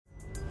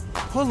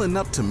Pulling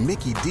up to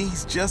Mickey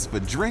D's just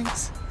for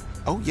drinks?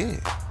 Oh yeah,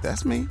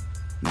 that's me.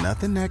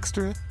 Nothing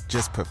extra,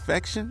 just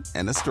perfection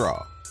and a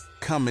straw.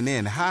 Coming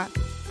in hot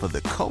for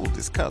the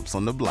coldest cups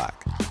on the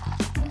block.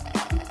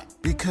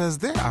 Because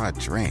there are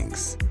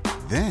drinks.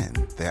 Then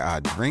there are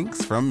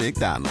drinks from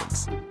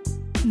McDonald's.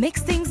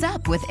 Mix things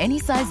up with any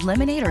size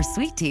lemonade or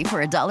sweet tea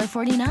for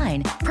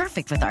 $1.49.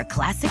 Perfect with our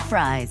classic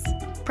fries.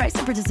 Price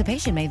and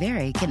participation may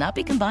vary. Cannot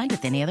be combined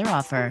with any other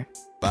offer.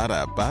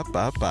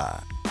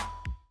 Ba-da-ba-ba-ba.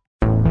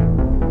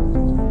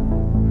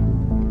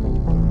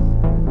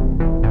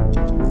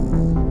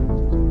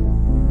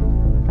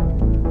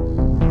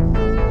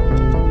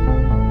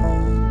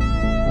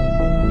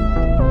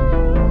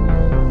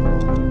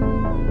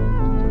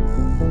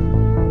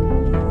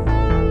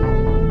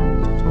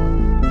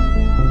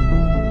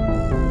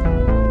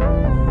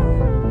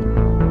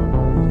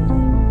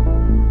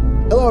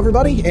 Hello,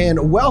 everybody,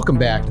 and welcome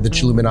back to the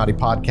Chilluminati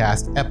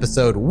Podcast,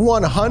 episode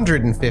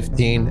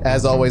 115.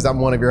 As always, I'm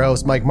one of your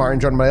hosts, Mike Martin,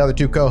 joined by my other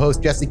two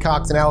co-hosts, Jesse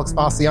Cox and Alex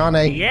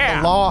Fasciane.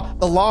 Yeah.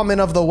 The lawmen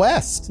of the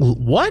West.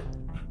 What?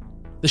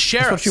 The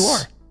sheriffs. That's what you are.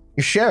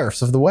 You're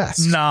sheriffs of the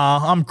West.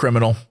 Nah, I'm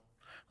criminal.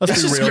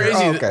 Let's be real.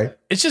 Crazy. Oh, okay.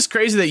 It's just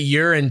crazy that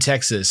you're in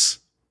Texas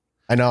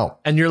I know.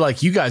 and you're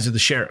like, you guys are the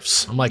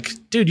sheriffs. I'm like,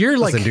 dude, you're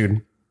Listen, like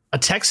dude. a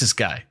Texas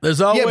guy.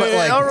 There's always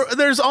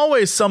there's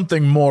always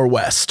something more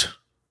west.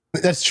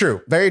 That's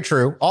true. Very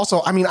true.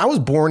 Also, I mean, I was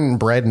born and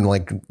bred in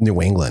like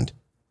New England.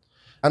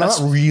 I'm not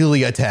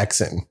really a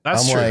Texan.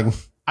 That's I'm true. Like,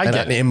 I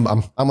get it.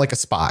 I'm like a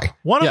spy.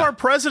 One Yeah. of our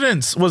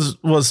presidents was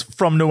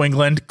from New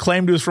England,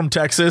 claimed he was from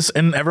Texas,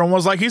 and everyone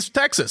was like, he's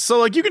from Texas. So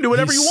like you can do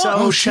whatever He's you want.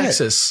 so shit.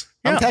 Texas.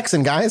 I'm Yeah.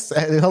 Texan, guys.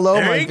 Hello,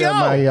 There you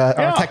go.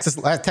 Yeah.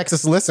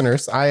 Texas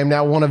listeners. I am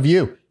now one of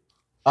you.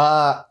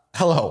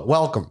 Hello,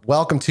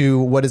 welcome to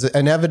what is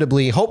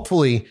inevitably,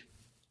 hopefully,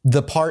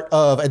 the part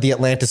of the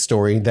Atlantis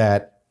story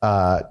that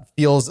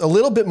feels a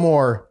little bit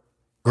more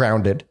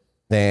grounded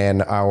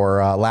than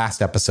our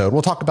last episode.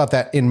 We'll talk about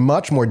that in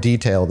much more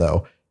detail,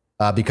 though,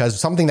 because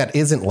something that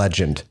isn't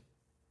legend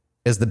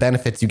is the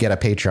benefits you get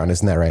at Patreon.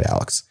 Isn't that right,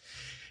 Alex?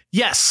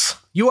 Yes,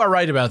 you are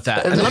right about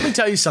that. And let me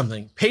tell you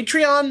something.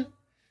 Patreon,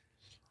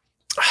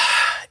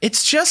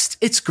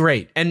 it's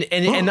great. And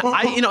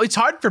I, it's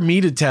hard for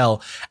me to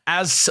tell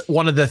as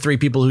one of the three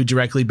people who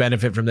directly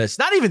benefit from this.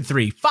 Not even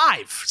 3,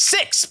 5,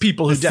 6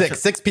 people who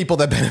Six people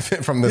that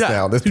benefit from this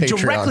now. This who Patreon.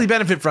 directly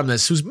benefit from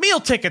this, whose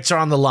meal tickets are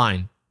on the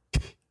line.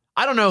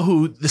 I don't know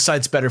who the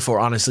site's better for,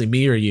 honestly,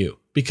 me or you,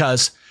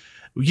 because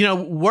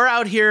we're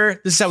out here.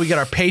 This is how we get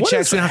our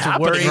paychecks. We don't have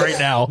to worry right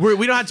now.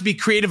 We don't have to be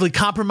creatively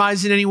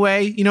compromised in any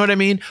way. You know what I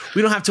mean?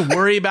 We don't have to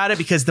worry about it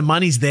because the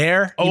money's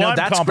there. Oh, I'm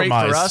that's great for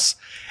compromised. us.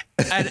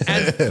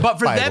 But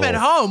for them at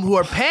home who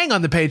are paying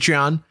on the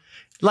Patreon,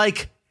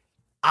 like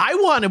I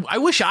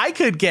wish I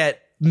could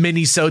get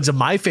mini-sodes of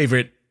my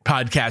favorite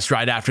podcast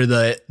right after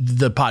the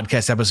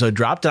podcast episode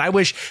dropped. And I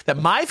wish that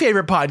my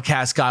favorite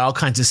podcast got all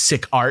kinds of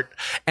sick art.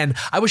 And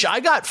I wish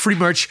I got free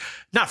merch,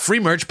 not free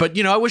merch, but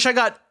I wish I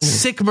got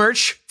sick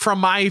merch from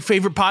my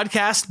favorite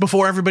podcast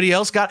before everybody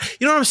else got,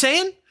 you know what I'm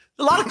saying?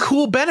 A lot of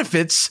cool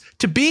benefits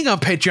to being on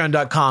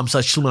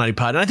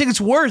patreon.com/ChilluminatiPod. And I think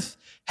it's worth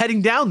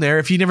heading down there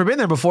if you've never been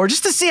there before,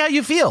 just to see how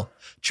you feel.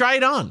 Try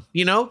it on,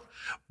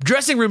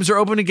 Dressing rooms are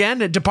open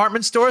again at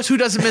department stores. Who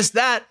doesn't miss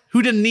that?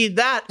 Who didn't need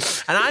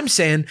that? And I'm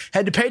saying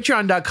head to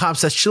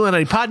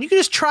patreon.com/ChilluminatiPod and you can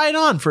just try it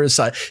on for a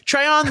side.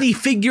 Try on the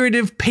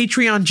figurative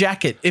Patreon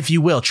jacket, if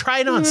you will. Try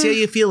it on. See how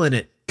you feel in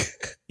it.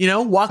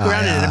 Walk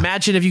around in it.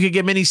 Imagine if you could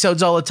get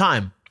mini-sodes all the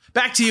time.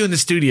 Back to you in the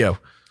studio.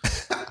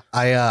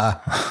 I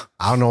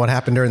don't know what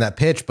happened during that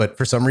pitch, but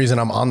for some reason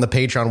I'm on the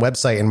Patreon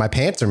website and my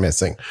pants are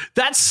missing.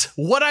 That's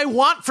what I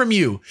want from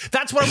you.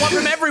 That's what I want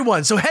from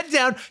everyone. So head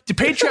down to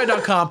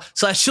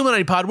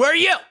patreon.com/ChilluminatiPod where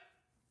you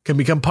can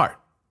become part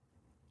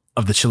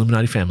of the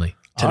Chilluminati family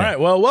today. All right.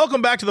 Well,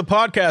 welcome back to the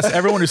podcast.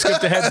 Everyone who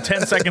skipped ahead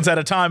 10 seconds at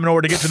a time in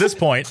order to get to this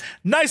point.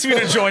 Nice of you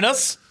to join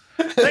us.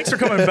 Thanks for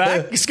coming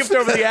back. You skipped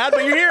over the ad,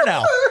 but you're here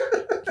now.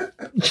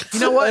 You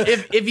know what?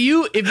 If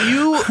you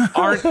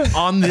aren't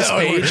on this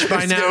page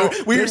by now,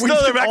 we're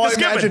still back to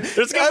skipping.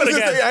 They're skipping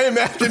again. I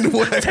imagined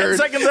what I 10 heard.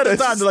 seconds at a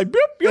time. They're like, boop,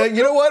 boop. Like,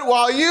 you know what?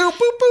 While you boop,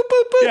 boop,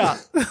 boop, boop. Yeah.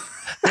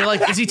 they're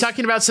like, is he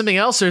talking about something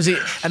else or is he?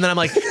 And then I'm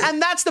like,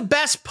 and that's the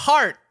best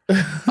part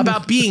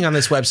about being on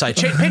this website.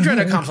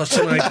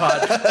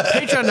 Patreon.com/ChilluminatiPod.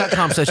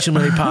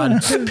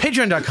 Patreon.com/ChilluminatiPod.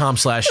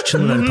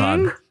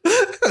 Patreon.com/ChilluminatiPod.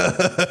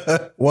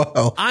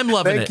 Wow. I'm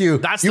loving Thank it. you.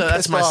 That's you that's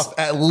pissed my off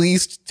at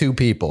least 2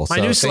 people. my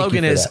new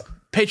slogan is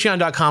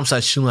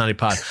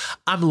Patreon.com/ChilluminatiPod.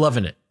 I'm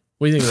loving it.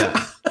 What do you think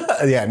of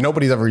that? Yeah,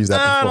 nobody's ever used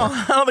that before.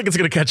 I don't think it's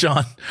going to catch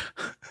on.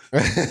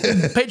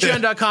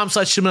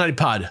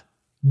 Patreon.com/ChilluminatiPod.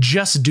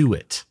 Just do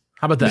it.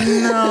 How about that?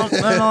 No,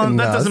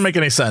 that doesn't make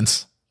any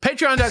sense.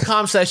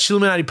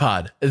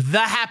 Patreon.com/ChilluminatiPod. The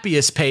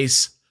happiest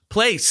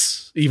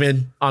place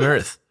even on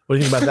earth. What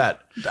do you think about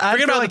that?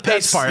 Forget about the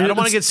pace part. I don't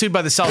want to get sued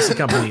by the salsa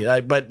company,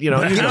 but Give me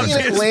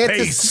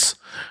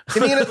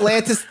an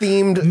Atlantis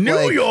themed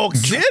New York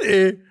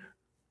City.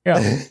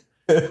 Yeah.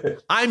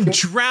 I'm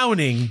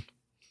drowning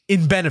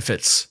in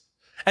benefits.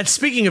 And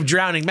speaking of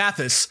drowning,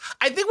 Mathis,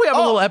 I think we have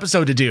a little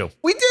episode to do.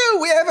 We do.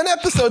 We have an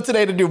episode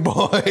today to do,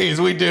 boys.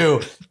 We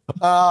do.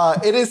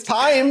 It is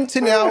time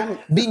to now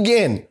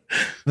begin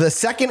the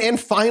second and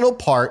final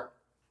part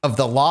of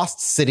the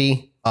lost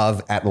city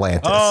of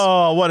Atlantis.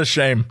 Oh, what a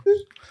shame.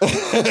 I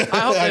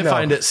hope they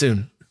find it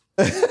soon.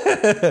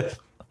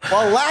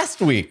 While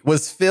last week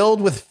was filled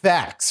with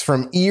facts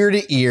from ear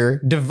to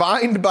ear,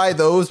 divined by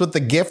those with the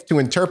gift to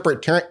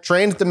interpret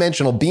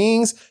transdimensional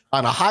beings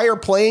on a higher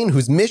plane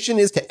whose mission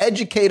is to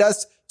educate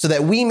us so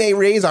that we may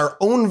raise our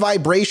own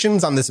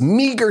vibrations on this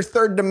meager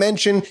third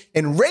dimension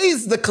and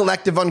raise the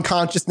collective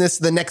unconsciousness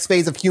to the next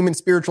phase of human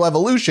spiritual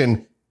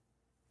evolution,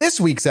 this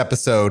week's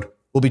episode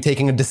will be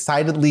taking a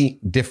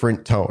decidedly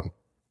different tone.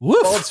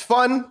 Woof. Well, it's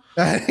fun.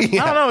 I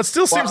don't know. It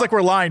still seems like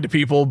we're lying to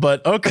people,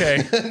 but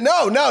okay.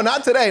 No,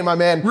 not today, my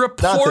man.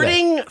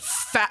 Reporting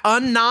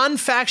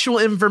non-factual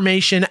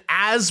information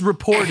as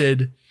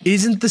reported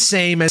isn't the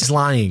same as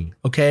lying,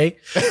 okay?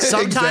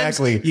 Sometimes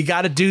you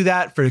got to do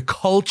that for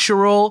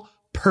cultural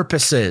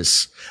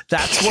purposes.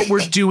 That's what we're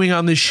doing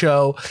on this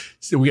show.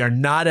 So we are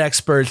not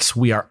experts.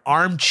 We are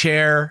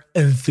armchair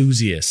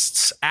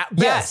enthusiasts at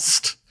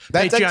best.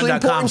 That's actually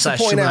important to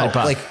point out.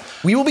 Like,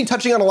 we will be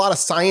touching on a lot of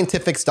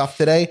scientific stuff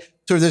today.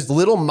 So there's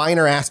little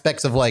minor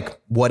aspects of like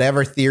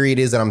whatever theory it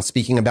is that I'm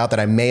speaking about that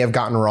I may have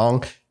gotten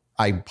wrong.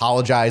 I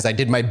apologize. I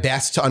did my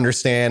best to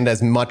understand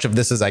as much of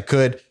this as I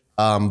could.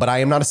 But I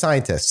am not a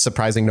scientist,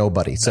 surprising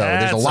nobody. So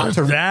there's a lot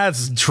to...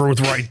 That's truth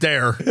right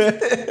there.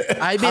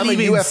 I believe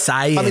in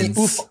science. I'm an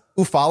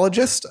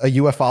ufologist, a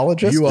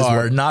ufologist. You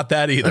are not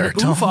that either.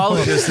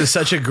 Ufologist is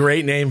such a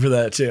great name for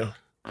that too.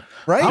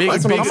 Right? I'm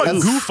a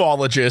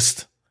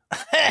goofologist.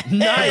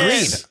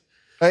 Nice.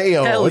 Hey,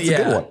 hell it's yeah.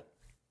 a good one.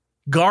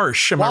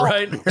 Garsh, am I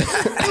right?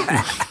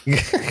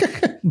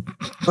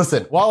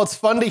 Listen, while it's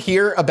fun to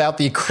hear about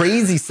the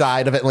crazy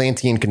side of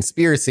Atlantean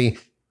conspiracy,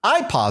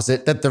 I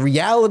posit that the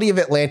reality of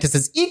Atlantis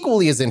is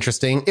equally as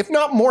interesting, if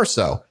not more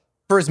so.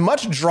 For as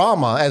much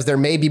drama as there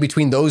may be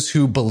between those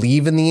who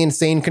believe in the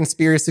insane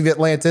conspiracy of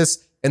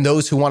Atlantis and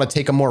those who want to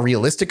take a more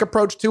realistic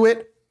approach to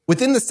it,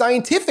 within the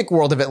scientific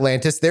world of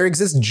Atlantis, there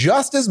exists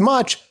just as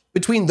much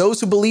between those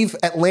who believe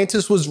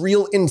Atlantis was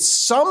real in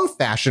some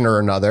fashion or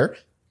another,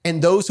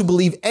 and those who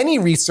believe any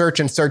research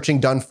and searching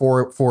done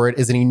for it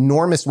is an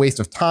enormous waste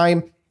of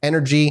time,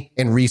 energy,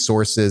 and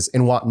resources,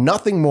 and want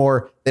nothing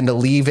more than to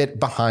leave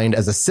it behind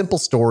as a simple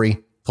story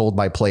told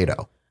by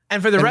Plato.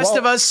 And for the rest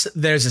of us,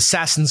 there's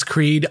Assassin's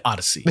Creed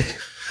Odyssey.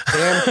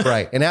 Damn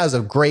right. And that was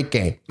a great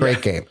game.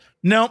 Great game.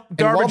 No,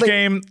 garbage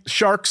game.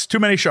 Sharks. Too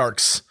many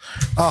sharks.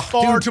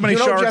 Far too many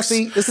sharks.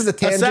 Jesse, this is a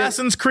tangent.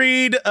 Assassin's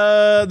Creed,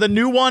 the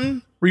new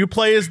one, where you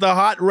play as the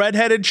hot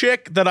redheaded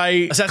chick that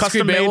I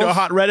custom made a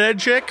hot redheaded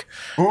chick.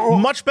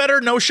 Much better.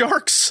 No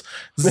sharks.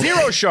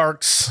 Zero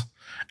sharks.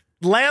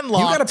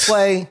 Landlocked. You got to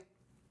play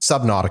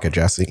Subnautica,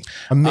 Jesse.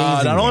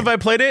 Amazing. Not only have I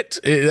played it,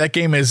 that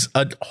game is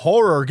a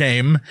horror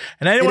game,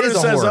 and anyone who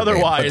says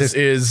otherwise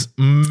is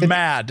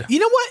mad. You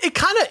know what? It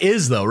kind of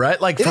is, though, right?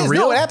 Like, for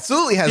real? No, it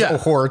absolutely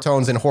has horror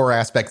tones and horror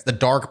aspects. The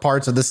dark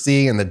parts of the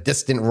sea and the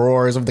distant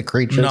roars of the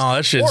creatures. No,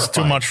 that shit's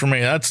too much for me.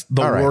 That's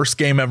the worst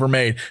game ever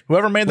made.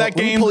 Whoever made that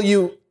game,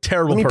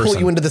 terrible person. Let me pull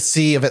you into the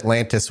sea of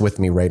Atlantis with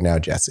me right now,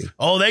 Jesse.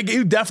 Oh,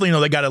 you definitely know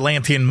they got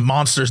Atlantean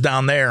monsters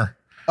down there.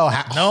 Oh,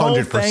 100%.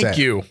 No, thank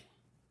you.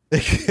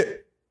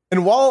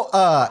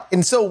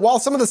 And so while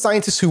some of the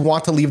scientists who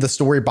want to leave the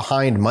story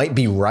behind might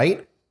be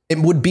right, it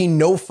would be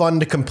no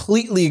fun to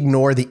completely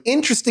ignore the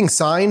interesting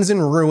signs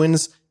and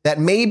ruins that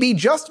maybe,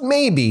 just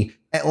maybe,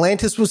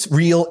 Atlantis was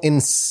real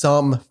in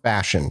some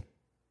fashion.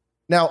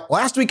 Now,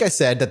 last week I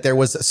said that there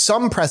was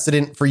some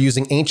precedent for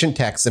using ancient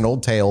texts and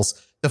old tales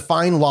to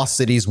find lost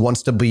cities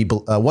once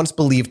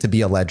believed to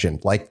be a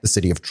legend, like the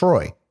city of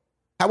Troy.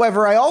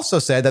 However, I also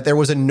said that there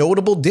was a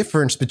notable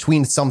difference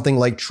between something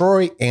like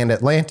Troy and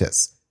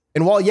Atlantis.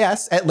 And while,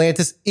 yes,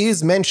 Atlantis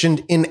is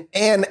mentioned in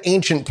an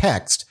ancient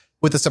text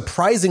with a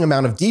surprising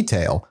amount of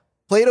detail,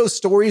 Plato's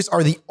stories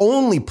are the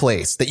only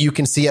place that you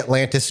can see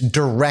Atlantis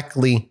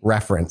directly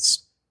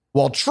referenced,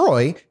 while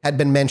Troy had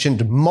been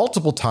mentioned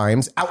multiple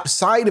times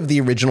outside of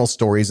the original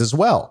stories as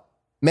well.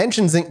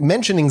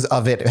 Mentionings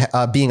of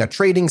it being a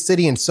trading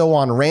city and so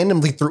on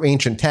randomly through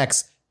ancient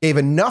texts gave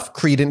enough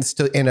credence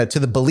to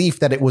the belief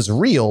that it was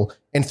real,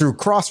 and through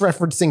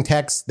cross-referencing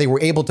texts, they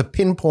were able to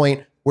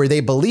pinpoint where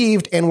they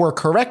believed and were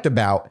correct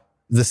about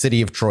the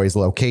city of Troy's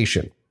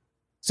location.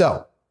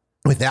 So,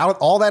 without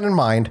all that in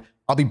mind,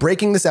 I'll be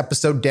breaking this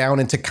episode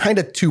down into kind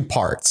of two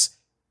parts.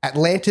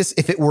 Atlantis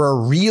if it were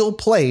a real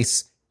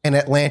place, and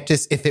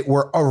Atlantis if it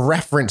were a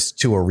reference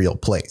to a real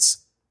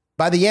place.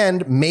 By the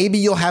end, maybe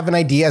you'll have an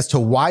idea as to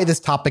why this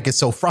topic is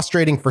so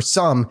frustrating for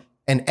some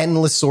and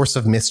endless source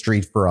of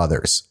mystery for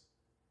others.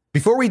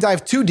 Before we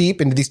dive too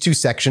deep into these two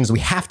sections, we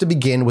have to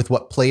begin with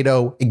what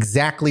Plato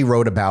exactly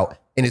wrote about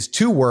in his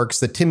two works,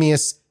 the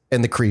Timaeus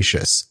and the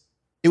Critias.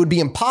 It would be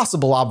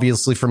impossible,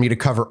 obviously, for me to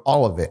cover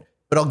all of it,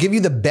 but I'll give you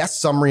the best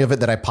summary of it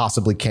that I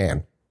possibly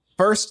can.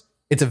 First,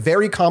 it's a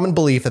very common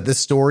belief that this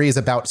story is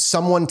about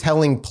someone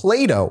telling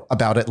Plato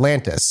about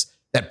Atlantis,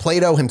 that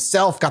Plato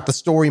himself got the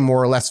story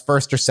more or less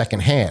first or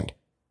second hand.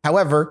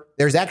 However,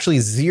 there's actually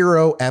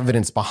zero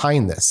evidence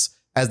behind this,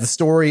 as the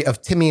story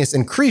of Timaeus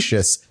and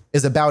Cretius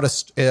is about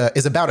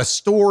a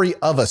story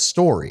of a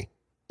story.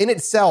 In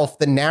itself,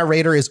 the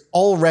narrator is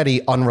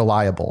already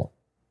unreliable.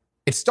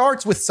 It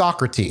starts with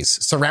Socrates,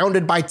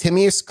 surrounded by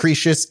Timaeus,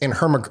 Cretius, and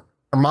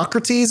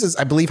Hermocrates, is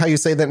I believe how you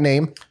say that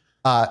name.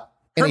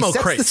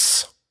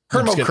 Hermocrates.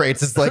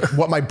 Hermocrates is like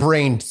what my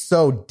brain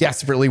so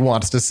desperately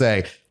wants to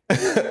say.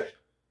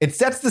 It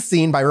sets the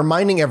scene by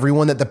reminding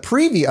everyone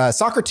that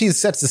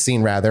Socrates sets the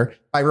scene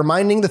by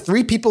reminding the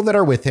three people that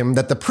are with him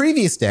that the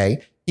previous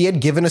day he had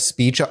given a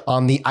speech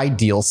on the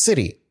ideal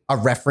city, a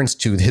reference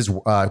to his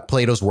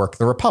Plato's work,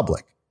 The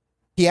Republic.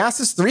 He asks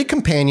his three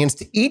companions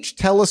to each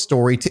tell a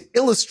story to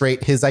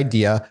illustrate his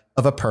idea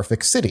of a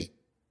perfect city.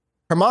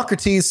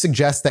 Hermocrates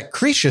suggests that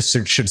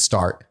Cretius should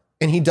start,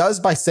 and he does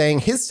by saying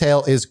his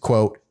tale is,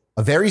 quote,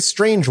 a very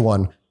strange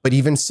one, but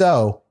even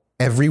so,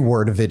 every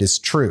word of it is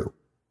true.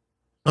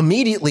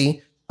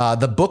 Immediately,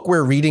 the book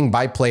we're reading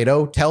by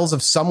Plato tells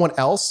of someone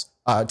else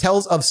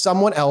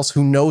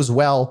who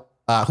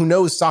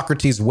knows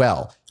Socrates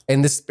well.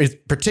 And this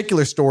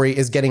particular story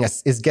is getting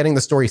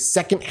the story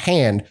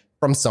secondhand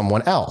from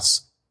someone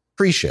else,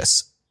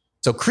 Cretius.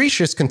 So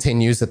Cretius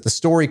continues that the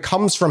story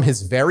comes from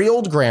his very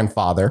old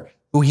grandfather,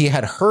 who he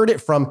had heard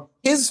it from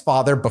his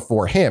father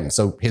before him.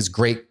 So his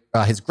great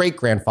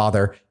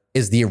grandfather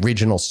is the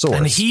original source.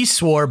 And he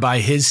swore by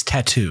his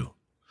tattoo.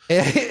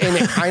 And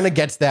it kind of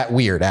gets that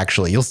weird,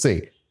 actually. You'll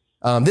see.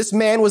 This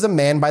man was a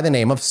man by the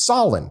name of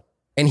Solon,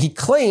 and he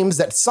claims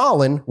that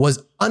Solon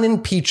was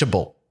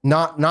unimpeachable,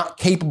 not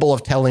capable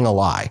of telling a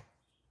lie.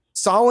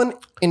 Solon,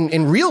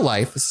 in real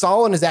life,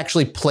 Solon is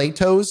actually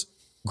Plato's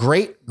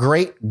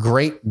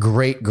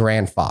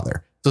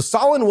great-great-great-great-grandfather. So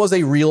Solon was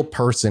a real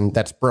person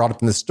that's brought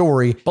up in the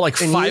story. But like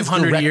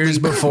 500 years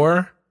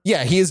before?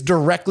 Yeah, he is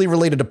directly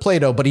related to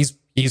Plato, but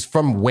he's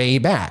from way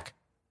back.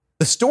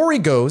 The story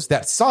goes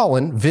that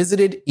Solon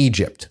visited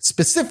Egypt,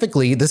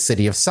 specifically the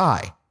city of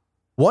Sai.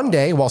 One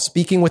day, while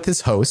speaking with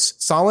his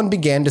hosts, Solon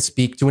began to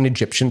speak to an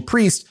Egyptian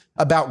priest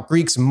about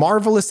Greek's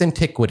marvelous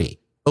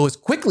antiquity, but was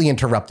quickly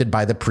interrupted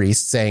by the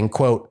priest saying,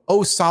 quote,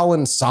 "Oh,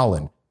 Solon,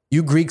 Solon,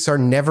 you Greeks are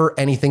never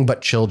anything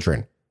but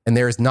children, and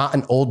there is not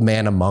an old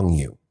man among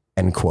you,"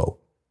 end quote.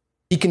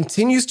 He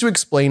continues to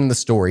explain in the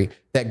story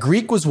that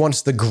Greek was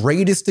once the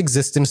greatest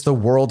existence the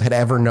world had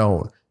ever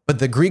known, but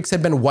the Greeks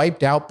had been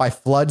wiped out by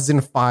floods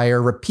and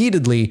fire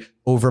repeatedly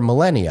over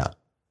millennia.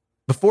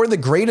 Before the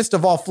greatest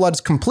of all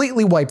floods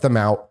completely wiped them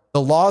out, the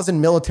laws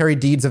and military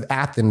deeds of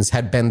Athens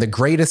had been the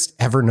greatest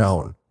ever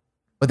known.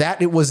 But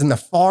that it was in the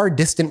far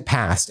distant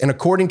past, and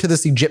according to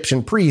this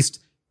Egyptian priest,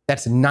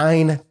 that's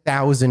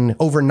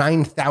over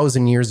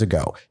 9,000 years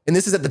ago. And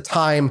this is at the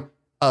time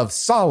of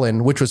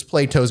Solon, which was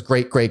Plato's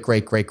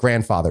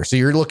great-great-great-great-grandfather. So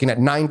you're looking at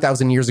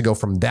 9,000 years ago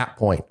from that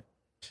point.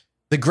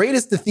 The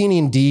greatest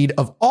Athenian deed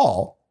of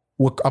all,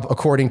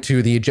 according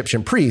to the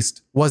Egyptian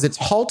priest, was its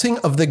halting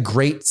of the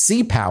great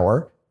sea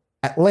power,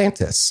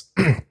 Atlantis.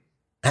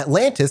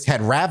 Atlantis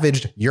had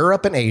ravaged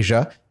Europe and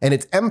Asia, and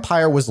its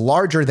empire was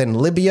larger than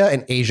Libya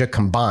and Asia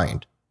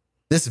combined.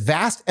 This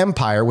vast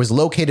empire was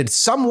located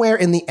somewhere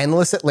in the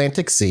endless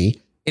Atlantic Sea,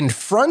 in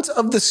front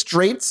of the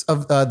straits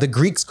of the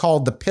Greeks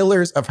called the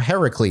Pillars of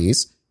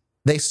Heracles.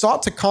 They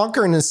sought to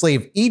conquer and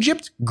enslave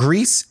Egypt,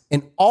 Greece,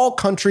 and all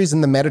countries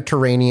in the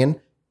Mediterranean,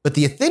 but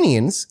the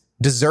Athenians,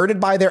 deserted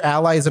by their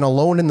allies and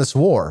alone in this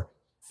war,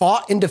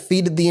 fought and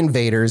defeated the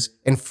invaders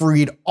and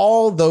freed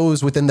all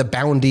those within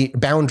the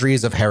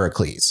boundaries of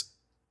Heracles.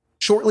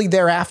 Shortly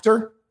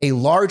thereafter, a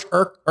large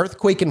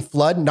earthquake and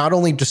flood not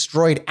only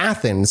destroyed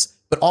Athens,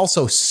 but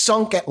also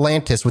sunk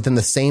Atlantis within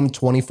the same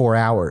 24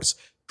 hours,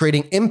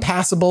 creating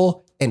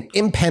impassable and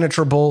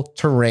impenetrable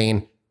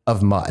terrain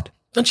of mud.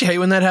 Don't you hate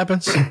when that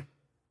happens?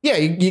 Yeah,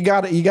 you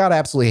got to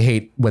absolutely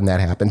hate when that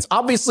happens.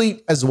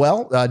 Obviously, as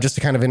well, just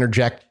to kind of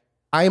interject,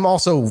 I am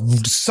also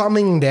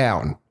summing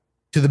down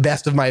to the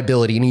best of my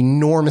ability an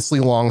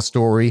enormously long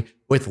story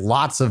with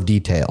lots of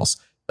details.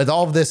 But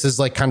all of this is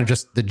like kind of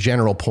just the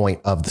general point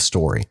of the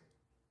story.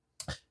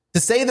 To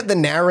say that the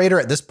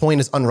narrator at this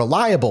point is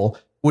unreliable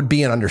would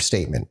be an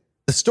understatement.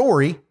 The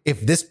story,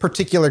 if this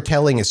particular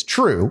telling is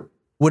true,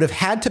 would have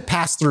had to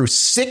pass through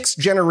 6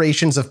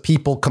 generations of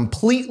people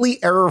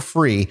completely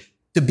error-free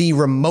to be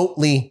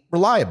remotely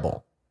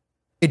reliable.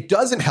 It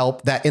doesn't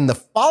help that in the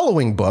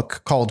following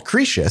book called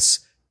Cretius,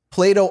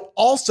 Plato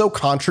also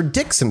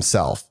contradicts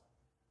himself.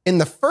 In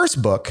the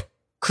first book,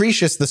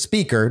 Cretius the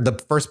speaker, the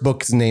first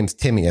book's name's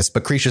Timaeus,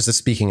 but Cretius is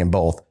speaking in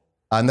both.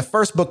 In the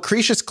first book,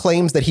 Cretius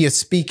claims that he is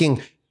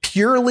speaking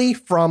purely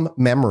from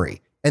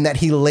memory and that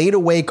he laid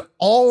awake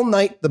all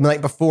night the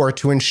night before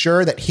to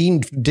ensure that he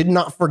did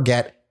not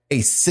forget a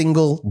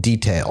single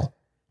detail.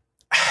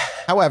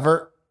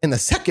 However, in the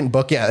second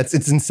book, yeah, it's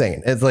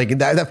insane. It's like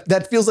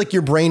that feels like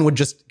your brain would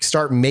just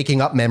start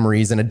making up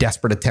memories in a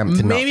desperate attempt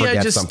to not forget something. Maybe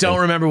I just don't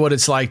remember what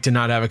it's like to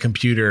not have a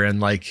computer, and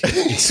like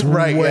it's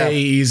right, way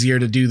easier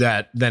to do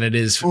that than it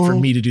is for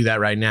me to do that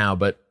right now.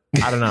 But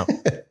I don't know.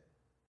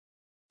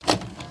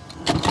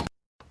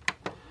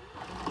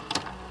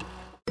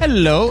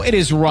 Hello, it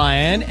is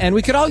Ryan, and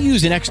we could all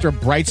use an extra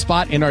bright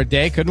spot in our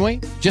day, couldn't we?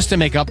 Just to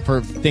make up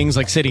for things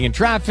like sitting in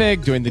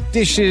traffic, doing the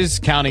dishes,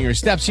 counting your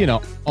steps, you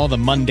know, all the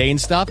mundane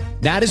stuff.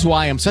 That is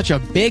why I'm such a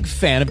big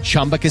fan of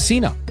Chumba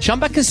Casino.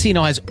 Chumba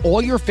Casino has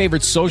all your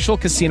favorite social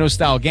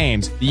casino-style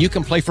games that you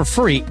can play for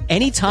free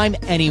anytime,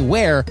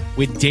 anywhere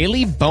with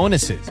daily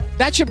bonuses.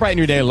 That should brighten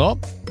your day a little.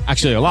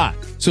 Actually, a lot.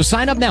 So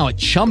sign up now at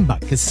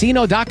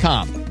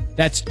ChumbaCasino.com.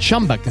 That's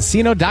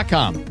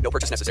ChumbaCasino.com. No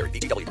purchase necessary.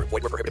 VGW Group.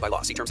 Void where prohibited by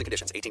law. See terms and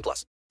conditions.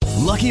 18+.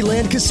 Lucky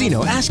Land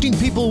Casino, asking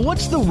people,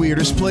 what's the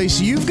weirdest place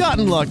you've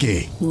gotten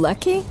lucky?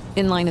 Lucky?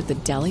 In line at the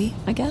deli,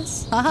 I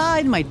guess? Aha,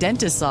 in my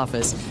dentist's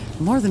office.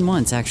 More than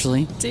once,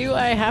 actually. Do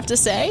I have to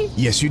say?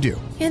 Yes, you do.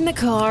 In the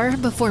car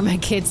before my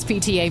kids'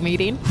 PTA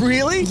meeting.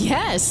 Really?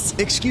 Yes.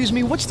 Excuse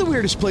me, what's the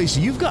weirdest place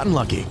you've gotten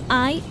lucky?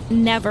 I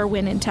never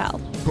win and tell.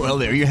 Well,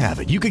 there you have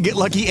it. You can get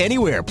lucky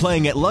anywhere,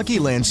 playing at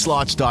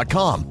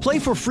LuckyLandSlots.com. Play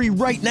for free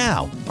right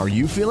now. Are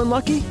you feeling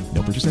lucky?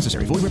 No purchase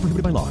necessary. Void where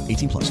prohibited by law.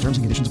 18+. Terms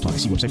and conditions apply.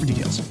 See website for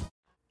details.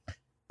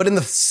 But in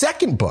the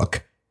second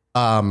book,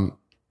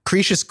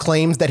 Cretius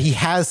claims that he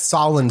has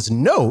Solon's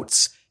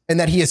notes and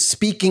that he is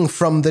speaking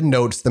from the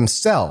notes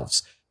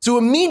themselves. So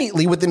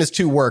immediately within his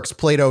two works,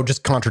 Plato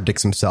just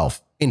contradicts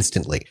himself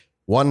instantly.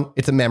 One,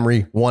 it's a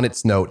memory. One,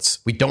 it's notes.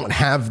 We don't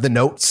have the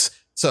notes,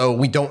 so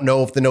we don't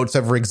know if the notes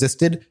ever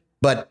existed.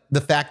 But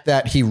the fact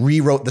that he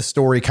rewrote the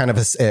story, kind of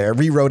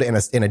rewrote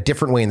it in a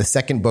different way in the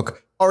second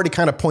book, already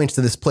kind of points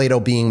to this Plato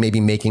being maybe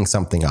making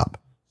something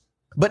up.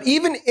 But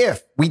even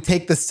if we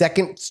take the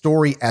second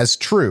story as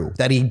true,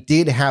 that he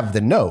did have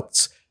the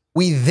notes,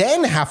 we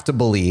then have to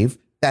believe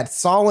that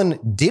Solon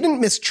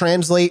didn't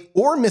mistranslate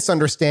or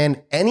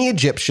misunderstand any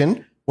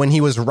Egyptian when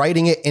he was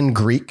writing it in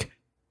Greek,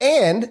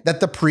 and that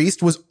the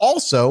priest was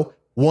also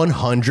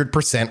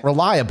 100%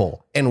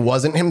 reliable and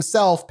wasn't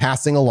himself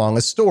passing along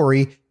a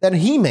story that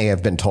he may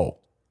have been told.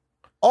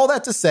 All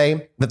that to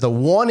say that the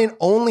one and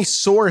only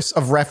source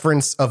of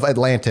reference of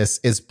Atlantis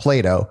is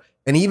Plato,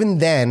 and even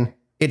then,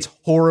 it's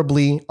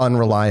horribly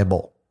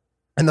unreliable.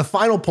 And the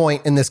final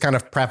point in this kind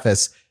of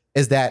preface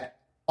is that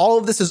all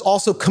of this is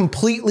also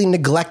completely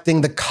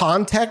neglecting the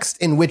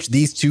context in which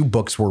these two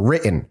books were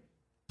written.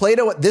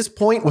 Plato at this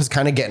point was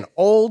kind of getting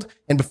old,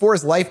 and before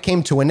his life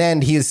came to an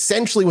end, he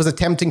essentially was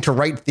attempting to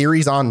write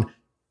theories on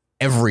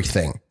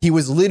everything. He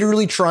was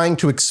literally trying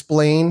to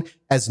explain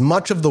as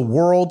much of the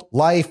world,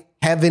 life,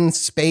 heaven,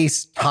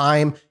 space,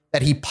 time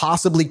that he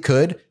possibly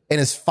could. And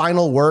his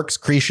final works,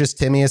 Cretius,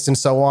 Timaeus, and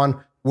so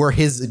on, were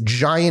his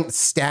giant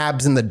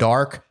stabs in the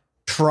dark,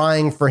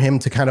 trying for him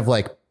to kind of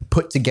like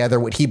put together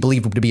what he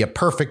believed to be a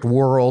perfect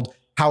world,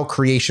 how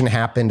creation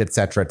happened,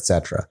 etc.,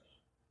 etc.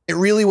 It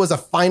really was a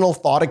final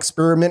thought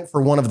experiment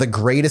for one of the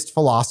greatest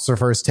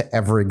philosophers to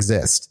ever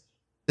exist.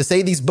 To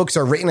say these books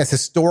are written as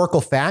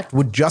historical fact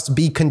would just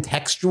be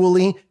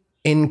contextually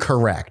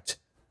incorrect.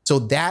 So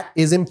that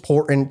is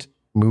important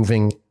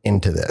moving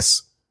into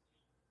this.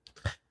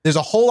 There's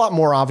a whole lot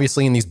more,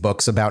 obviously, in these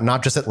books about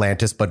not just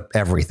Atlantis, but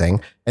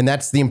everything. And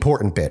that's the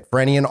important bit. For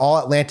any and all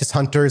Atlantis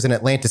hunters and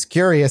Atlantis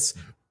curious,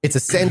 it's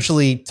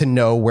essentially to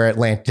know where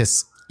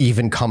Atlantis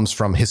even comes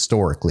from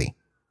historically.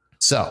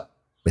 So,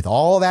 with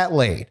all that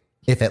laid,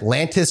 if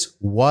Atlantis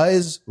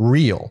was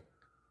real,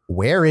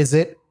 where is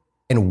it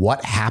and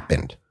what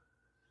happened?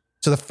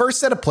 So the first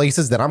set of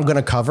places that I'm going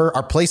to cover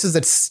are places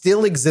that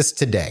still exist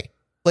today.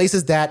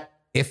 Places that,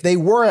 if they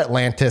were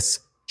Atlantis,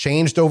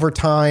 changed over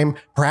time,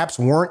 perhaps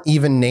weren't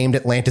even named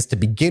Atlantis to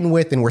begin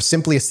with, and were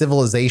simply a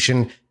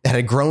civilization that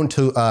had grown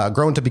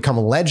to become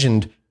a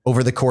legend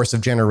over the course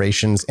of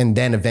generations, and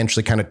then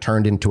eventually kind of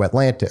turned into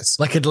Atlantis.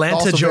 Like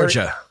Atlanta,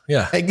 Georgia.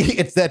 Yeah.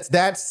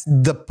 That's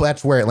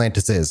where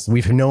Atlantis is.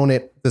 We've known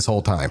it this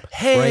whole time.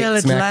 Hey, right?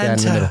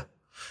 Atlanta.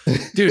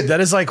 Dude, that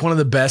is like one of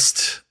the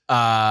best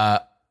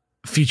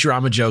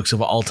Futurama jokes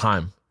of all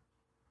time.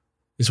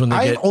 Is when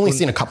I've only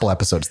seen a couple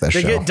episodes of that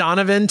show. They get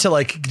Donovan to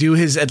like do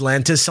his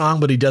Atlantis song,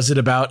 but he does it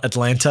about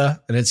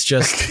Atlanta, and it's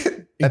just That's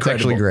incredible.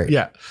 actually great.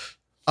 Yeah.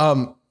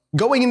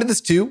 Going into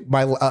this too,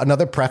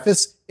 another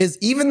preface is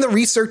even the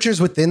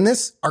researchers within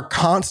this are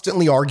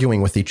constantly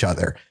arguing with each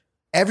other.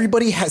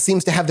 Everybody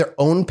seems to have their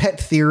own pet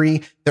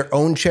theory, their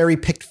own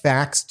cherry-picked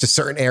facts to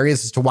certain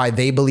areas as to why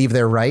they believe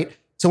they're right.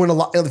 So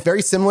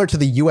very similar to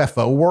the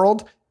UFO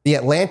world, the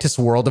Atlantis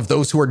world of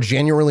those who are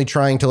genuinely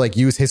trying to like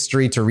use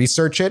history to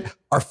research it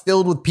are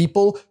filled with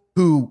people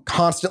who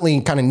constantly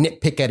kind of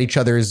nitpick at each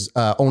other's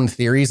own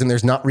theories, and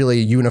there's not really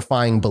a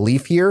unifying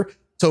belief here.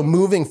 So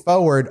moving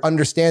forward,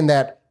 understand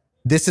that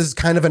this is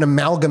kind of an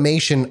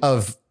amalgamation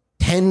of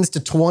 10s to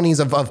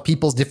 20s of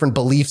people's different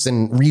beliefs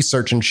and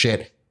research and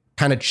shit,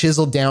 kind of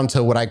chiseled down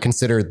to what I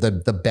consider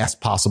the best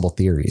possible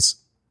theories.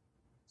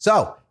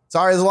 So,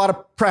 sorry, there's a lot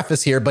of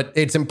preface here, but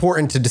it's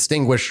important to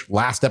distinguish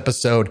last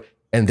episode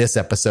and this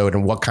episode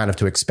and what kind of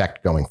to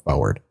expect going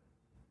forward.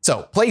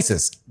 So,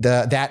 places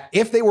that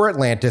if they were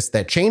Atlantis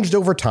that changed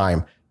over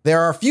time,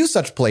 there are a few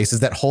such places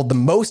that hold the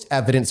most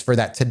evidence for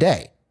that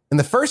today. And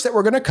the first that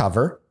we're going to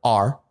cover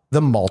are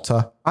the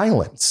Malta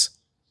Islands.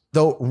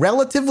 Though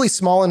relatively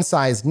small in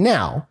size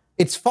now,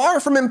 it's far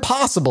from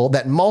impossible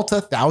that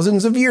Malta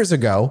thousands of years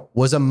ago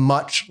was a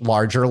much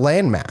larger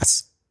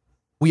landmass.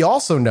 We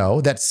also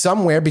know that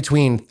somewhere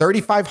between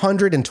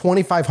 3500 and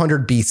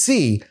 2500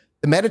 BC,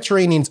 the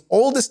Mediterranean's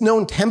oldest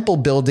known temple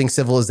building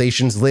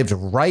civilizations lived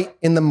right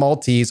in the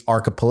Maltese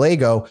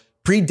archipelago,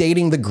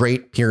 predating the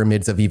Great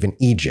Pyramids of even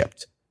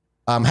Egypt.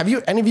 Have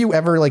any of you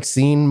ever like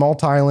seen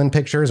Malta Island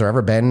pictures or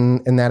ever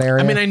been in that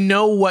area? I mean, I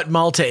know what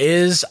Malta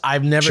is.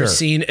 I've never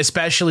seen,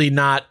 especially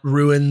not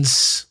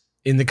ruins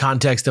in the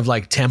context of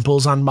like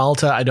temples on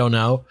Malta. I don't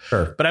know,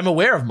 but I'm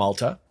aware of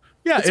Malta.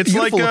 Yeah, it's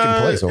like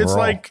it's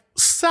like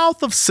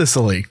south of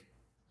Sicily.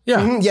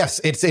 Yeah. Mm-hmm,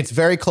 yes, it's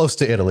very close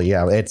to Italy.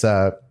 Yeah, it's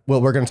well,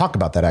 we're going to talk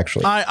about that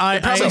actually. I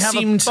have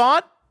a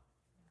thought.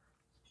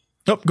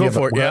 Oh, go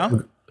for it. Yeah.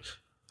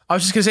 I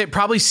was just gonna say it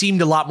probably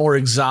seemed a lot more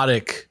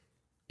exotic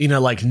in a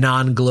like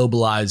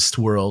non-globalized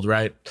world,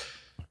 right?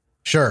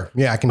 Sure.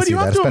 Yeah, I can see that. But you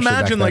have to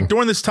imagine, like,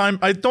 during this time,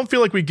 I don't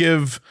feel like we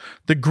give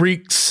the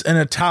Greeks and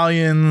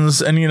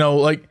Italians and, you know,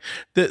 like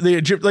the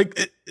Egypt,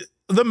 like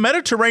the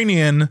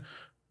Mediterranean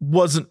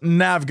wasn't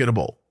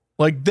navigable.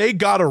 Like, they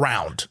got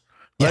around.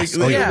 Like,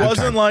 it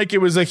wasn't like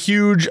it was a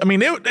huge, I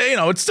mean,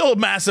 it's still a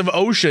massive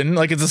ocean,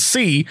 like it's a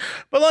sea,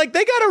 but like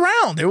they got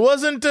around. It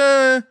wasn't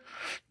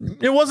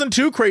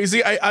too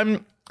crazy.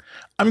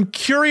 I'm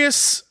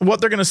curious what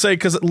they're going to say,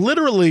 because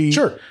literally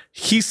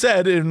he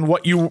said in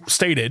what you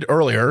stated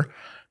earlier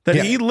that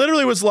he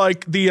literally was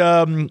like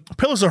the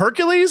Pillars of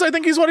Hercules, I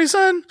think is what he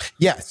said.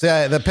 Yes.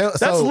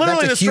 That's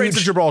literally the Straits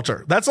of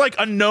Gibraltar. That's like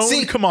a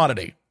known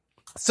commodity.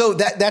 So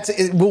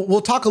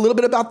we'll talk a little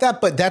bit about that,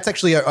 but that's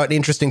actually an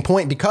interesting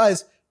point,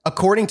 because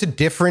according to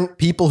different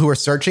people who are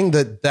searching,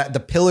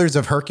 the Pillars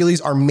of Hercules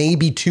are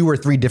maybe 2 or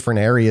 3 different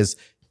areas.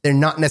 They're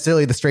not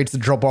necessarily the Straits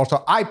of Gibraltar.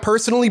 I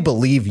personally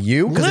believe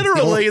you.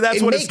 Literally, that's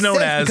what it's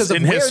known as because of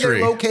in where history.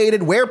 They're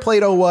located, where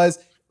Plato was,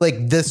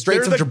 like the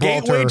Straits of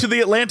Gibraltar. Gateway to the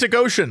Atlantic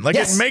Ocean. Like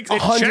it makes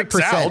it 100%.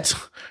 Checks out.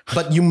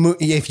 But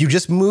if you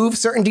just move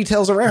certain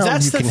details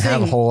around, you can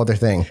have a whole other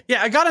thing.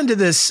 Yeah, I got into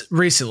this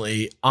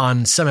recently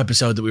on some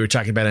episode that we were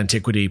talking about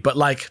antiquity, but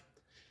like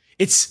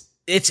it's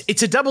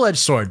a double-edged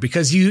sword,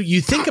 because you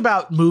think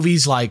about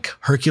movies like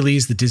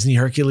Hercules, the Disney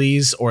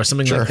Hercules, or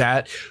something like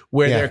that,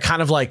 where they're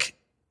kind of like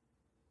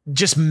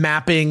just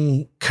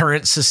mapping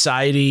current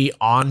society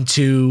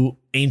onto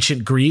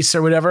ancient Greece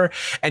or whatever.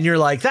 And you're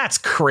like, that's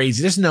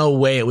crazy. There's no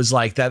way it was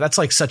like that. That's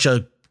like such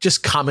a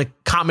just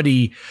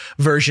comedy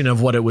version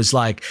of what it was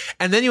like.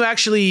 And then you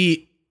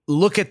actually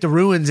look at the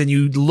ruins and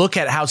you look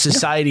at how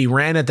society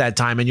ran at that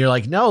time. And you're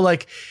like, no,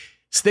 like,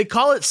 so they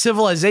call it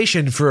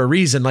civilization for a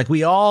reason. Like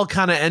we all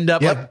kind of end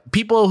up like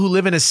people who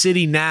live in a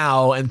city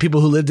now and people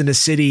who lived in a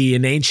city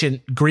in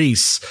ancient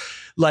Greece.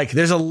 Like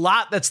there's a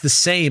lot that's the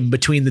same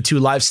between the two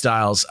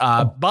lifestyles.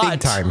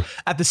 But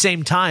at the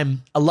same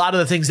time, a lot of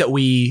the things that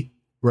we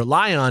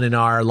rely on in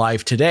our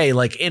life today,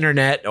 like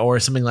internet or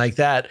something like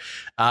that,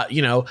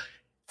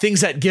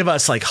 things that give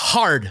us like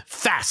hard,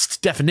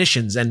 fast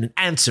definitions and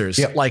answers.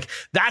 Yep. Like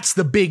that's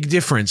the big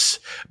difference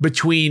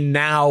between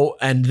now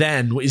and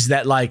then, is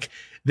that like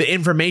the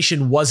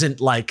information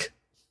wasn't like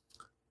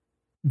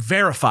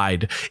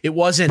verified. It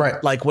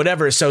wasn't like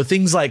whatever. So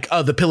things like,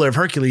 the Pillar of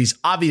Hercules,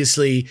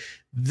 obviously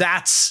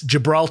that's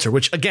Gibraltar,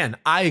 which again,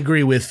 I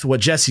agree with what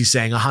Jesse's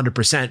saying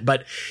 100%,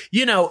 but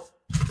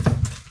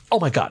oh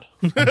my God.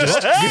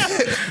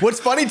 What's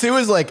funny too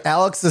is like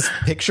Alex's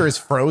picture is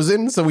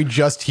frozen. So we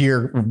just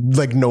hear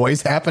like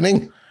noise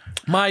happening.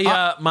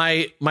 My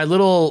my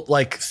little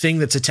like thing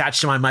that's attached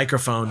to my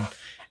microphone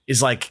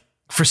is like,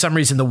 for some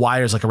reason, the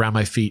wire is like around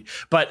my feet.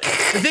 But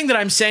the thing that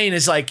I'm saying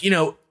is like,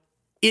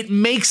 it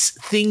makes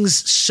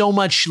things so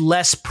much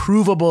less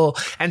provable.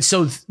 And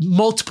so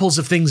multiples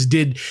of things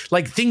did,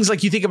 like things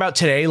like you think about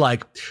today,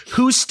 like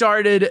who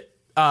started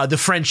the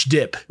French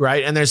dip,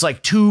 right? And there's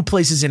like 2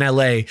 places in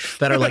LA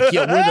that are like,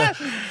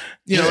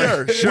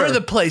 we're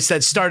the place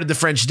that started the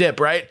French dip,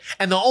 right?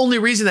 And the only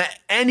reason that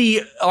any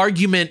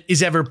argument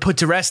is ever put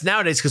to rest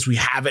nowadays because we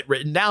have it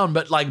written down.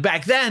 But like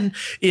back then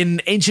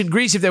in ancient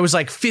Greece, if there was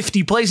like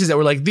 50 places that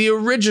were like the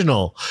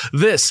original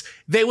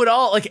they would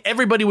all, like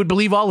everybody would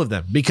believe all of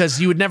them,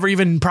 because you would never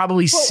even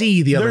probably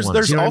see the other ones.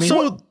 There's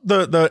also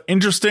the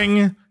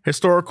interesting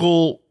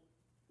historical,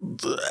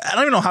 I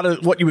don't even know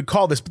what you would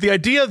call this, but the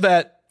idea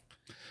that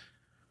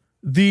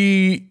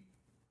the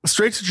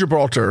Straits of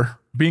Gibraltar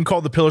being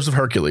called the Pillars of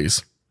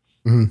Hercules,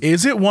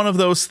 is it one of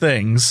those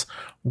things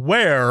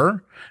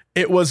where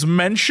it was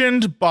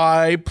mentioned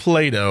by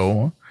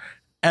Plato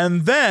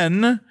and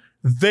then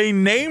they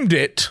named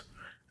it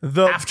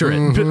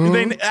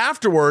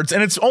afterwards,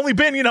 and it's only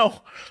been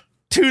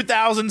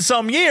 2,000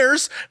 some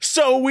years,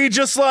 so we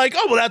just like,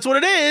 oh well, that's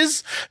what it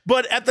is.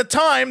 But at the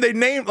time they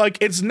named, like,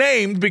 it's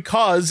named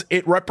because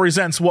it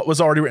represents what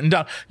was already written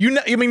down.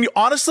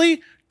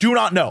 Honestly do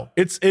not know.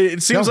 It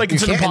seems like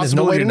it's an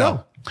impossibility to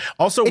know.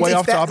 Also, way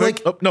off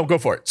topic. No, go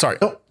for it. Sorry.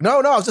 No.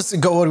 I was just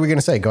what are we going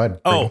to say? Go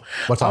ahead.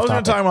 What's off topic? I was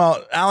going to talk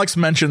about, Alex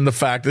mentioned the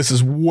fact, this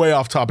is way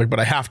off topic, but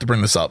I have to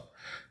bring this up.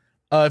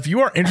 If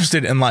you are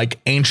interested in like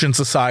ancient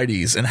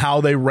societies and how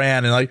they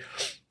ran, and like,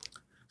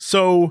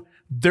 so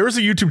there's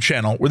a YouTube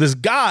channel where this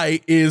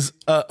guy is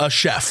a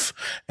chef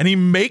and he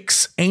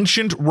makes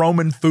ancient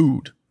Roman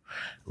food.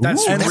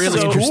 That's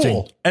really interesting.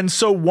 Cool. And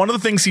so one of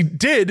the things he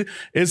did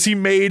is he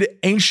made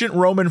ancient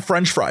Roman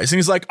French fries. And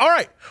he's like, all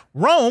right,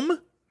 Rome,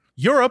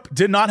 Europe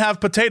did not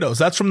have potatoes.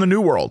 That's from the New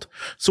World.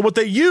 So what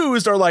they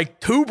used are like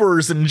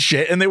tubers and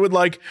shit. And they would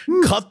like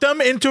cut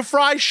them into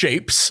fry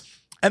shapes.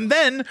 And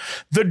then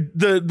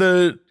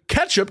the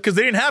ketchup, because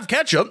they didn't have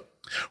ketchup,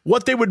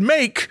 what they would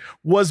make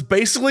was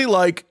basically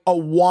like a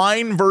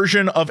wine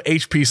version of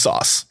HP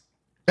sauce.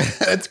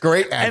 That's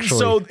great,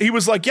 actually. And so he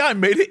was like, yeah, I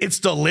made it. It's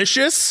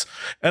delicious.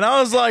 And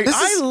I was like,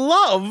 I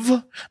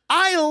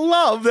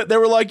love that they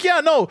were like,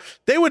 yeah, no,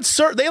 they would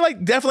they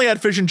like definitely had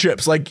fish and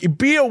chips. Like,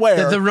 be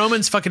aware. The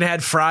Romans fucking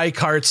had fry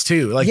carts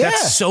too. Like,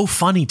 that's so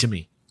funny to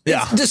me.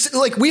 Yeah. Just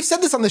like we've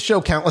said this on the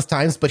show countless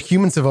times, but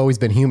humans have always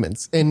been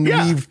humans. And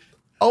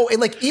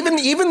and like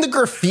even the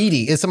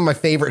graffiti is some of my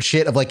favorite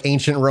shit of like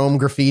ancient Rome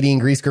graffiti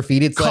and Greece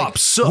graffiti. It's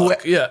cops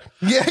like, suck. Yeah,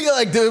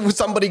 like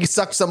somebody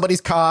sucked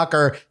somebody's cock,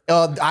 or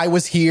I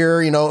was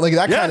here, like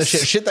that kind of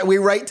shit that we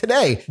write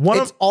today.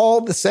 It's all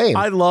the same.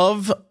 I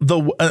love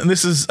and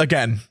this is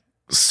again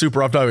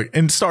super off topic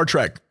in Star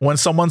Trek when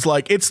someone's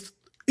like, it's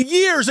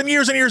years and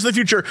years and years in the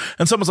future,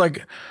 and someone's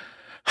like,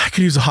 I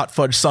could use a hot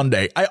fudge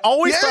sundae. I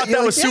always thought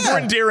that was super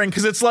endearing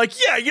because it's like,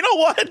 yeah, you know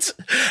what?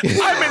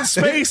 I'm in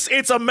space.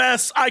 It's a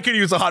mess. I could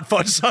use a hot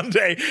fudge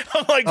sundae.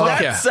 I'm like,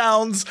 that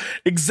sounds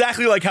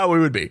exactly like how we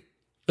would be.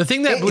 The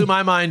thing that blew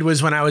my mind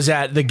was when I was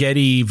at the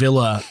Getty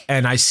Villa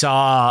and I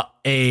saw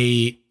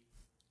I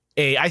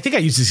think I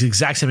used this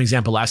exact same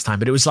example last time,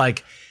 but it was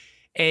like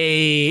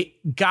a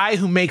guy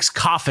who makes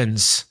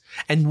coffins.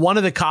 And one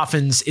of the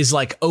coffins is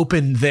like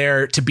open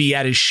there to be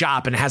at his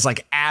shop and it has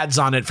like ads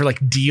on it for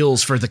like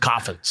deals for the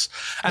coffins.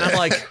 And I'm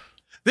like,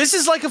 this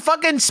is like a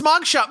fucking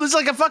smog shop. This is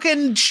like a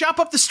fucking shop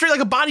up the street,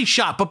 like a body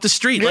shop up the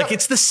street. Like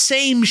it's the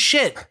same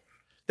shit.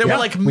 There were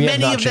like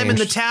many of them in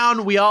the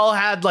town. We all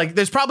had like,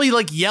 there's probably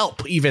like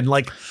Yelp even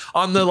like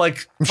on the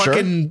like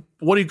fucking,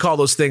 what do you call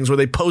those things where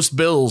they post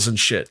bills and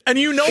shit? And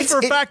for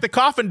a fact, the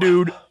coffin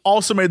dude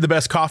also made the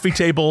best coffee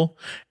table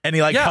and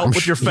he helped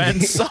with your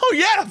fence. Oh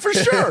yeah, for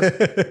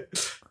sure.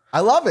 I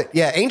love it.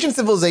 Yeah. Ancient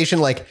civilization.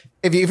 Like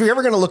if you're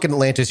ever going to look at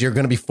Atlantis, you're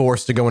going to be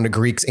forced to go into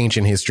Greek's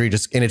ancient history.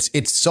 And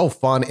it's so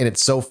fun and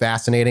it's so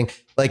fascinating.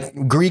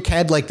 Like Greek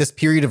had like this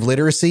period of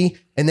literacy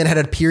and then had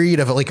a period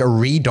of like a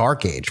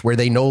re-dark age where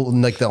they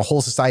like the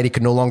whole society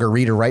could no longer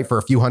read or write for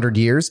a few hundred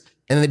years.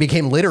 And then they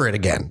became literate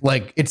again.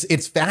 Like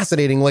it's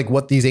fascinating, like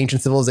what these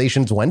ancient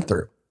civilizations went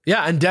through.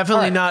 Yeah, and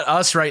definitely not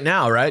us right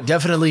now, right?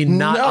 Definitely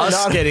not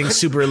us getting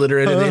super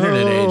illiterate in the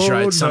internet age,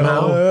 right?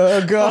 Somehow.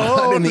 Oh,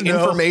 God. In the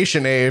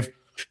information age.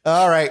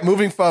 All right,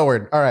 moving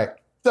forward. All right.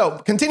 So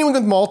continuing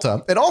with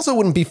Malta, it also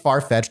wouldn't be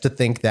far-fetched to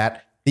think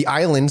that the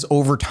islands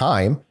over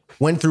time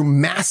went through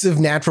massive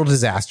natural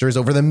disasters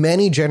over the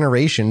many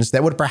generations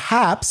that would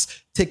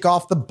perhaps tick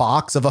off the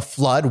box of a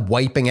flood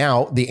wiping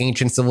out the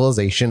ancient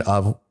civilization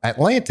of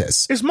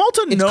Atlantis. Is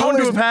Malta known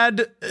to have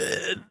had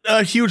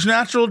a huge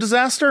natural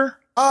disaster?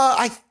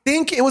 I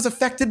think it was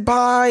affected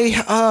by,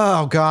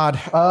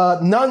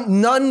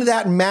 none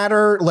that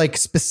matter, like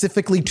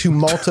specifically to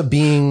Malta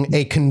being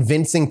a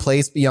convincing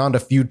place beyond a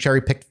few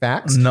cherry-picked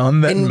facts.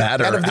 None that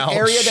matter. Out of the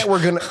area that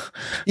we're going to...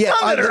 Yeah,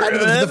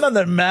 none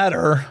that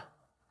matter.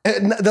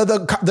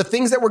 The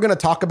things that we're going to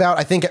talk about,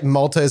 I think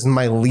Malta is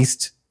my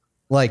least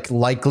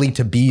likely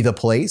to be the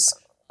place.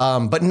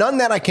 But none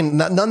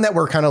that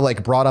were kind of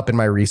like brought up in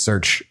my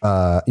research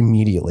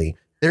immediately.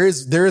 There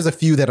is a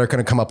few that are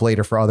going to come up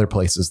later for other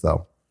places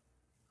though.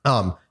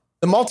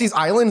 The Maltese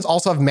Islands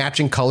also have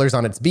matching colors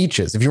on its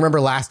beaches. If you remember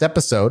last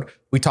episode,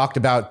 we talked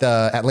about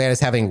the Atlantis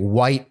having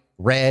white,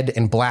 red,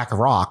 and black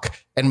rock,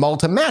 and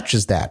Malta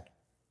matches that.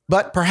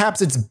 But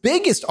perhaps its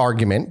biggest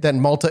argument that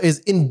Malta is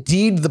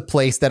indeed the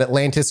place that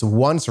Atlantis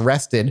once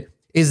rested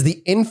is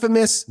the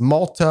infamous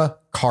Malta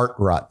cart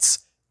ruts.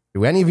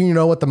 Do any of you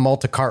know what the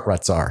Malta cart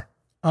ruts are?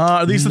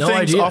 Are these the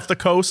things off the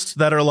coast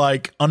that are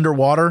like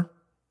underwater?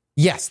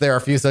 Yes, there are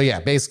a few. So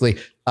yeah, basically,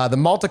 the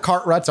Malta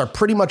cart ruts are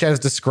pretty much as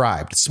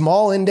described.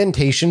 Small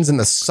indentations in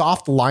the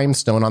soft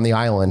limestone on the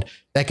island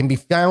that can be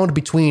found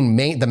between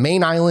the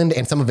main island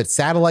and some of its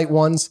satellite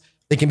ones.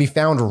 They can be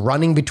found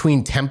running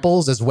between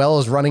temples as well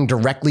as running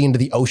directly into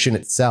the ocean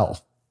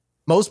itself.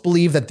 Most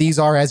believe that these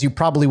are, as you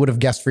probably would have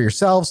guessed for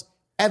yourselves,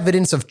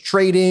 evidence of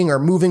trading or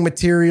moving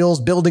materials,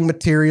 building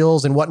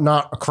materials, and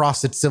whatnot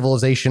across its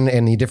civilization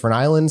and the different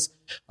islands,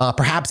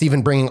 perhaps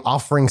even bringing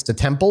offerings to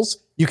temples.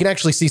 You can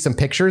actually see some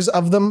pictures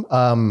of them.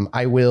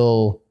 I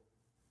will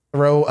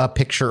throw a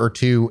picture or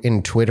two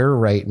in Twitter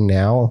right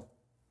now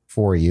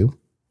for you.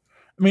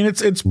 I mean,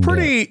 it's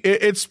pretty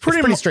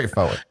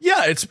straightforward.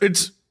 Yeah,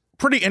 it's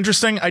pretty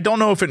interesting. I don't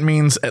know if it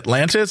means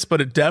Atlantis,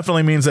 but it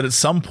definitely means that at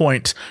some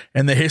point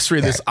in the history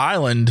of this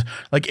island,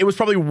 like it was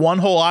probably one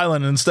whole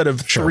island instead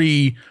of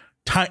three,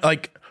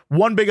 like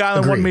one big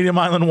island, one medium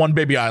island, one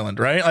baby island,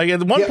 right? Like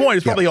at one point,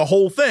 it's probably a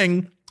whole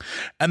thing.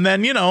 And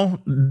then,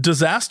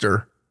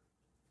 disaster.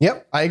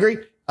 Yep, I agree.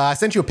 I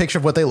sent you a picture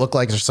of what they look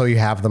like just so you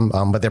have them,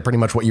 but they're pretty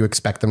much what you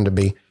expect them to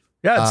be.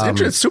 Yeah,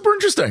 it's super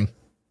interesting.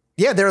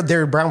 Yeah,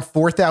 they're around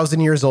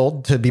 4,000 years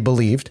old to be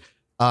believed.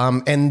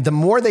 And the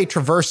more they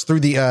traverse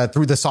through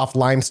the soft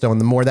limestone,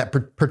 the more that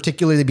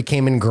particularly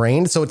became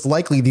ingrained. So it's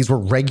likely these were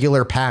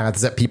regular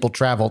paths that people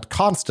traveled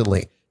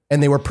constantly,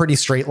 and they were pretty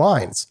straight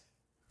lines.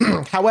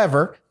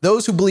 However,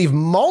 those who believe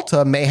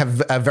Malta may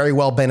have very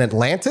well been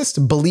Atlantis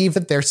believe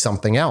that there's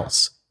something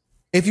else.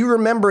 If you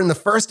remember in the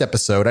first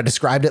episode, I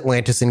described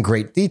Atlantis in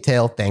great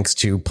detail thanks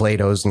to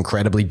Plato's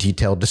incredibly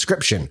detailed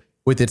description,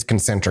 with its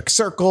concentric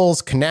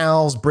circles,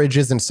 canals,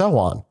 bridges, and so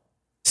on.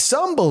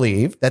 Some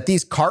believe that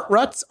these cart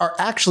ruts are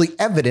actually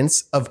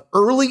evidence of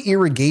early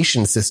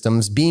irrigation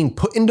systems being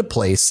put into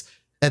place,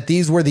 that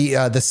these were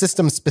the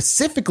systems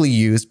specifically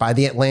used by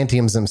the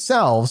Atlanteans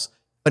themselves,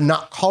 but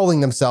not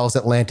calling themselves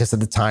Atlantis at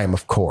the time,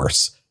 of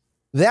course.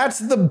 That's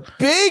the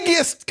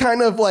biggest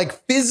kind of like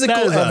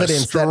physical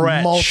evidence that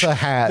Malta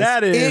has.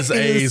 That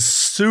is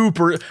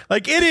super,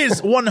 like it is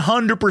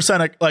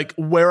 100% like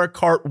where a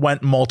cart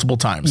went multiple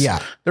times.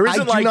 Yeah. There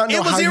isn't like,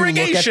 it was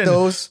irrigation.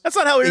 That's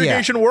not how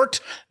irrigation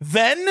worked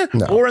then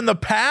or in the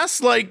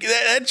past. Like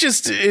that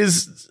just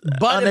is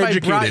But uneducated.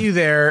 if I brought you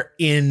there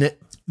in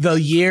the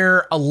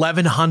year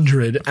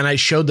 1100 and I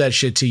showed that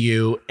shit to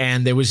you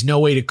and there was no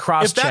way to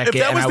cross check it.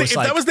 If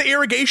that was the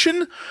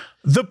irrigation,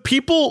 the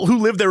people who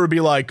live there would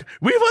be like,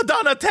 we've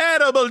done a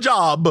terrible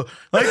job.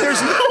 Like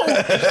there's no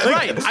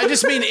right. I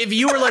just mean if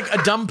you were like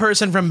a dumb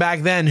person from back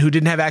then who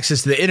didn't have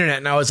access to the internet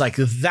and I was like,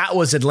 that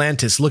was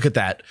Atlantis. Look at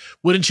that.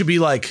 Wouldn't you be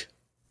like,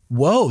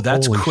 whoa,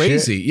 that's holy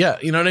crazy. Shit. Yeah.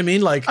 You know what I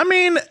mean? Like, I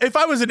mean, if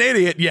I was an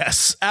idiot,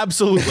 yes,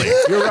 absolutely.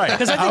 You're right.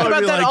 Because I think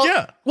about that.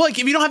 Like, well, like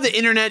if you don't have the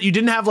internet, you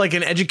didn't have like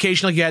an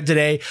education like you had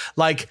today.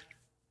 Like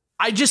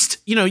I just,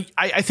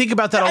 I think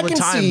about that all the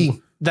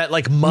time. That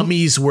like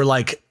mummies were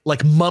like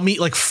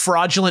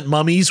fraudulent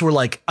mummies were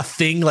like a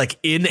thing like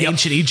in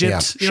ancient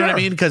Egypt. You know what I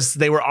mean? Because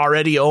they were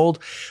already old.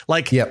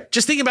 Like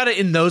just think about it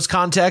in those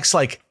contexts,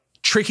 like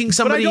tricking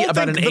somebody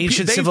about an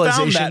ancient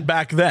civilization. They found that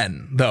back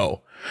then,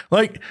 though.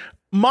 Like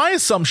my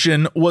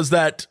assumption was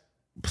that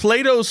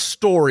Plato's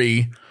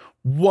story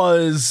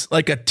was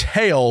like a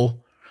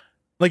tale,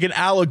 like an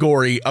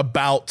allegory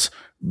about,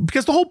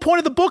 because the whole point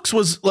of the books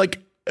was like,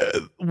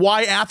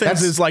 why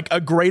Athens is like a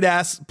great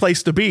ass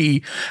place to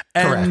be.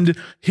 And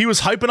he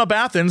was hyping up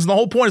Athens. And the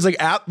whole point is like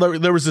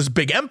there was this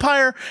big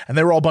empire and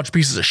they were all a bunch of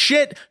pieces of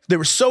shit. They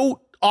were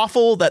so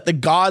awful that the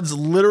gods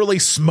literally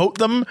smote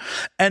them.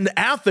 And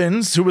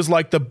Athens, who was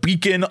like the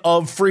beacon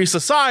of free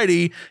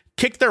society,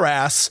 kicked their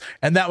ass.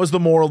 And that was the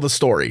moral of the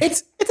story.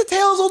 It's a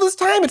tale as old as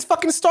time. It's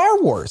fucking Star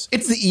Wars.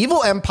 It's the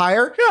evil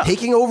empire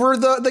taking over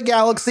the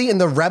galaxy and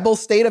the rebel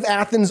state of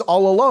Athens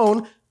all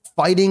alone,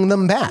 fighting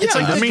them back. It's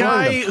like the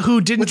guy who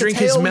didn't drink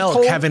his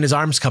milk having his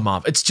arms come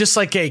off. It's just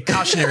like a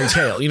cautionary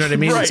tale. You know what I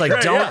mean? It's like,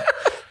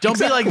 don't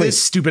be like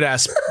this stupid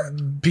ass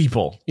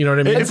people. You know what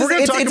I mean? If we're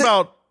going to talk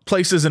about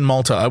places in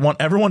Malta, I want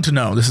everyone to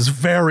know, this is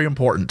very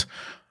important.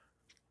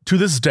 To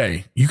this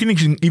day, you can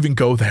even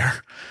go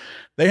there.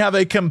 They have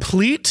a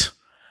complete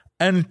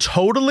and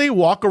totally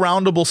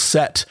walk-aroundable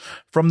set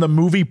from the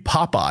movie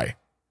Popeye.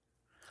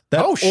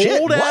 That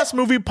old ass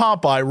movie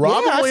Popeye,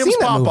 Robin Williams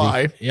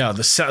Popeye. Yeah,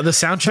 the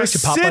soundtrack to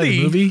Popeye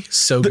the movie,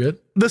 so good.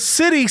 The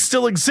city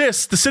still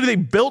exists. The city they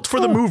built for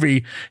the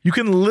movie. You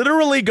can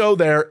literally go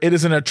there. It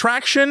is an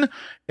attraction.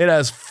 It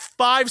has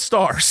 5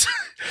 stars.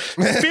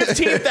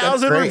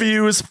 15,000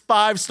 reviews,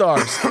 5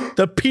 stars.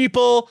 The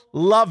people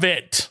love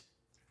it.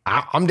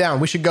 I'm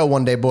down. We should go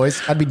one day,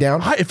 boys. I'd be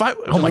down. If I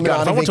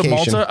went to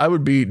Malta, I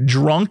would be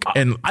drunk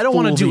and I don't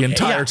want to do the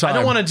entire time. I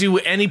don't want to do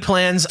any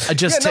plans. I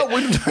just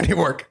we don't do any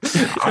work.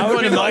 I'm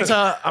going to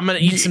Malta. I'm going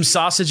to eat some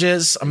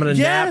sausages. I'm going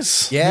to nap.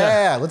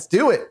 Yeah, let's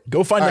do it.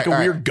 Go find a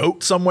weird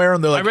goat somewhere,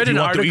 and they're like, I read an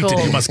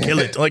article. You must kill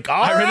it. Like,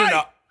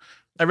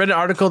 I read an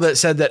article that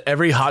said that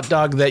every hot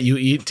dog that you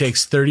eat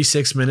takes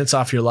 36 minutes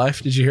off your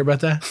life. Did you hear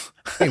about that?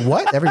 Wait,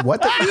 what? Every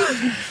what?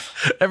 That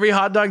every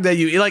hot dog that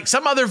you eat, like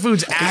some other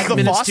foods add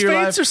minutes to your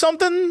life or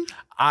something.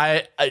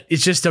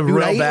 It's just a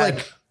real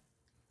bad.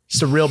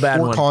 Just a real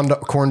bad one.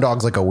 Corn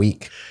dogs like a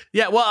week.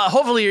 Yeah, well,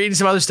 hopefully you're eating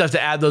some other stuff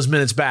to add those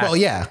minutes back. Well,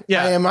 yeah.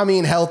 I'm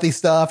eating healthy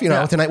stuff. You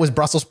know, tonight was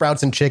Brussels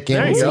sprouts and chicken.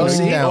 There you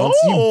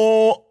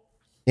go.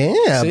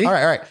 Yeah. See? All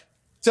right.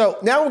 So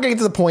now we're getting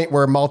to the point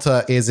where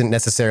Malta isn't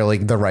necessarily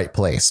the right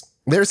place.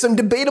 There's some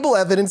debatable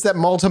evidence that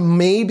Malta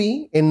may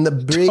be in the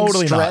big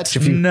stretch.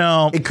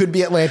 It could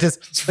be Atlantis.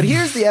 But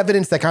here's the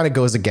evidence that kind of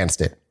goes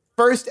against it.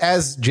 First,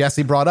 as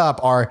Jesse brought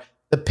up, are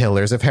the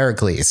Pillars of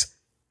Heracles.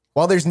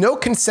 While there's no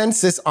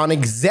consensus on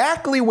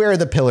exactly where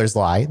the pillars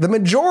lie, the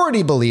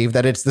majority believe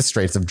that it's the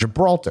Straits of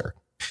Gibraltar.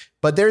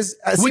 But there's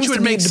which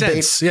would make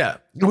sense,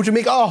 which would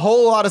make a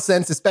whole lot of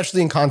sense,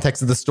 especially in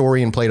context of the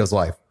story in Plato's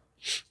life.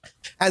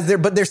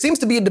 But there seems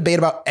to be a debate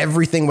about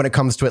everything when it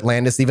comes to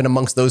Atlantis, even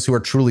amongst those who are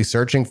truly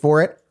searching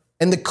for it.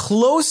 And the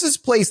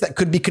closest place that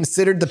could be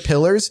considered the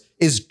pillars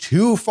is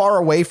too far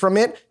away from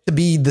it to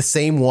be the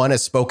same one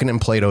as spoken in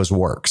Plato's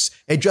works.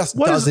 It just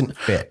doesn't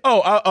fit.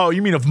 Oh,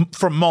 you mean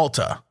from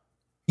Malta?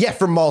 Yeah,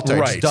 from Malta.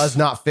 Right. It just does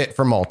not fit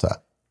for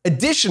Malta.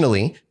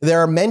 Additionally,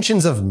 there are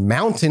mentions of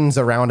mountains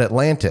around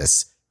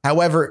Atlantis.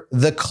 However,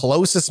 the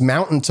closest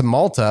mountain to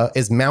Malta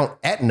is Mount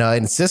Etna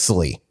in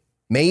Sicily.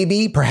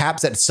 Maybe,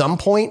 perhaps at some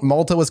point,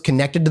 Malta was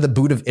connected to the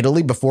boot of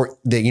Italy before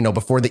the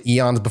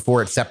eons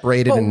before it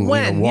separated and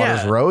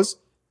waters rose.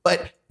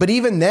 But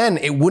even then,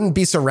 it wouldn't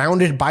be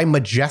surrounded by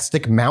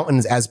majestic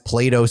mountains as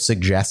Plato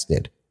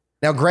suggested.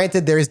 Now,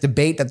 granted, there is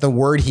debate that the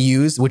word he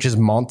used, which is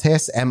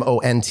Montes,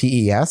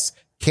 Montes,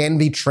 can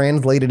be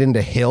translated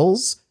into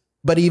hills.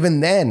 But even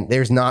then,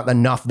 there's not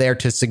enough there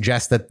to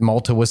suggest that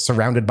Malta was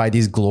surrounded by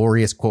these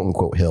glorious quote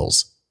unquote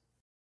hills.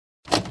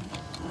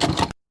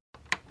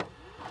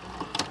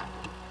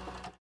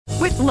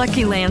 With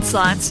Lucky Land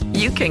Slots,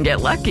 you can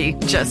get lucky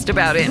just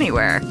about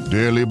anywhere.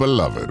 Dearly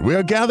beloved, we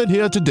are gathered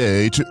here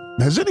today to...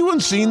 Has anyone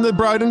seen the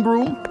bride and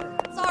groom?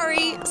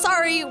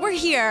 Sorry, we're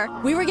here.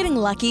 We were getting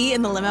lucky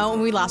in the limo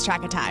and we lost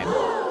track of time.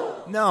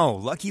 No,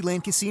 Lucky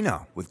Land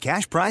Casino, with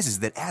cash prizes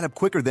that add up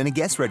quicker than a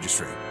guest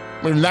registry.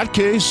 In that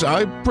case,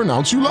 I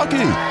pronounce you lucky.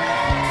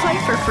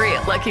 Play for free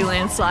at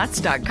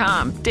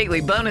LuckyLandSlots.com.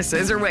 Daily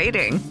bonuses are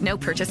waiting. No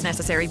purchase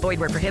necessary. Void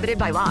where prohibited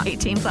by law.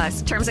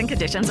 18+. Terms and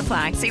conditions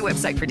apply. See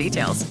website for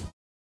details.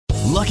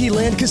 Lucky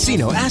Land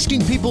Casino,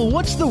 asking people,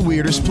 what's the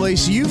weirdest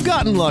place you've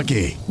gotten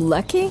lucky?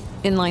 Lucky?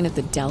 In line at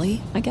the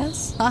deli, I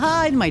guess?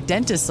 Aha, in my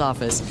dentist's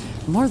office.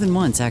 More than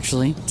once,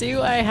 actually.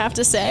 Do I have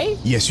to say?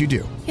 Yes, you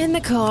do. In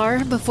the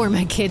car before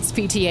my kids'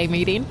 PTA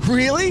meeting.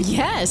 Really?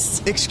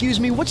 Yes. Excuse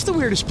me, what's the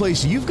weirdest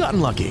place you've gotten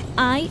lucky?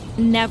 I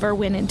never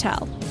win and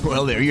tell.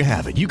 Well, there you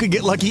have it. You can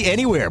get lucky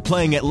anywhere,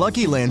 playing at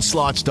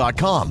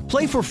LuckyLandSlots.com.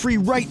 Play for free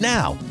right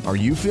now. Are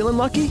you feeling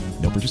lucky?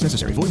 No purchase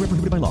necessary. Void where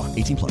prohibited by law.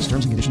 18+.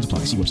 Terms and conditions apply.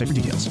 See website for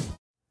details.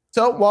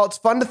 So while it's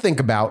fun to think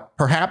about,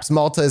 perhaps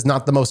Malta is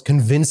not the most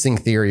convincing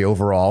theory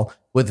overall.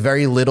 With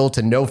very little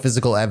to no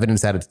physical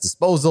evidence at its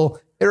disposal,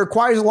 it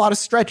requires a lot of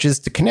stretches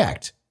to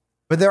connect.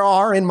 But there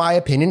are, in my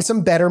opinion,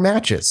 some better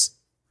matches.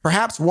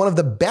 Perhaps one of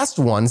the best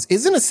ones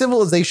isn't a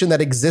civilization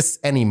that exists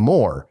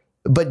anymore,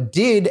 but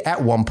did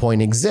at one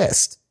point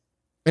exist.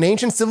 An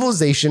ancient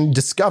civilization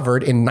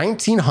discovered in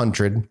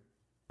 1900,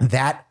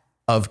 that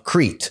of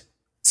Crete,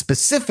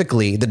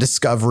 specifically the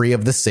discovery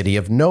of the city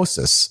of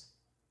Knossos.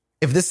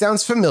 If this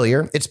sounds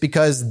familiar, it's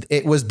because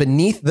it was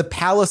beneath the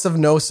palace of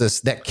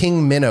Knossos that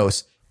King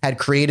Minos had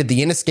created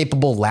the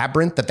inescapable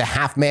labyrinth that the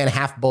half-man,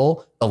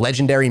 half-bull, the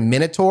legendary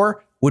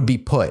Minotaur, would be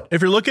put.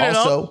 If you're looking it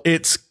up,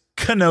 it's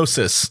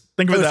Knossos.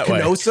 Think of it that way.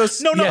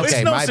 Knossos? No,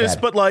 it's Knossos,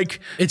 but like...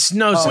 It's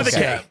Knossos. With a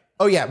K.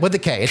 Oh, yeah, with a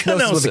K. It's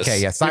Knossos with a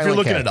K, yeah. If you're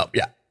looking it up,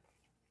 yeah.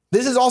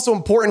 This is also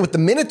important with the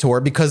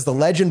Minotaur because the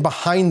legend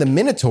behind the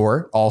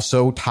Minotaur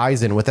also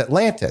ties in with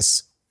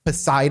Atlantis.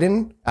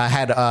 Poseidon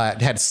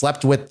had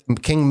slept with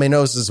King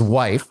Minos'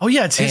 wife. Oh,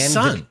 yeah, it's his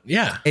son.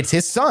 Yeah. It's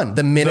his son.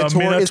 The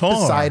Minotaur is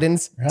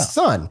Poseidon's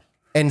son.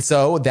 And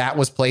so that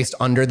was placed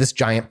under this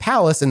giant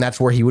palace, and that's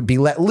where he would be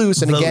let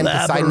loose. And again,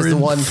 Poseidon is the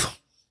one.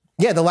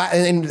 Yeah,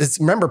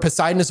 remember,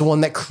 Poseidon is the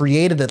one that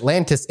created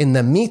Atlantis in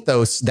the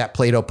mythos that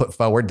Plato put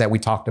forward that we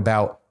talked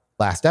about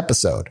last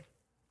episode.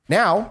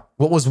 Now,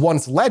 what was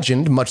once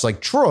legend, much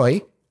like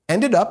Troy,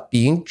 ended up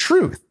being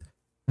truth.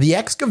 The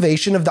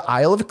excavation of the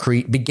Isle of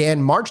Crete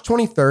began March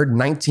 23rd,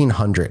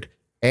 1900.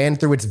 And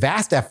through its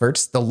vast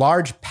efforts, the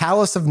large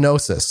Palace of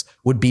Knossos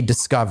would be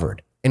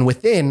discovered. And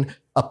within,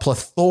 a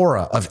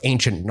plethora of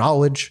ancient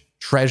knowledge,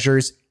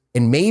 treasures,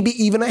 and maybe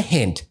even a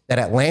hint that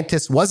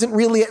Atlantis wasn't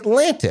really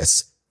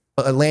Atlantis,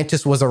 but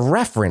Atlantis was a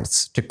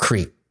reference to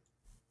Crete.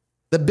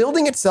 The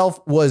building itself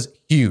was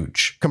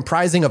huge,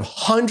 comprising of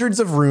hundreds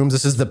of rooms.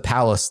 This is the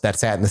palace that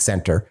sat in the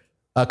center,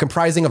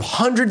 comprising of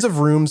hundreds of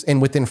rooms,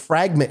 and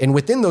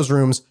within those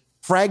rooms,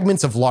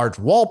 fragments of large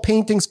wall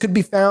paintings could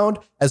be found,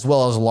 as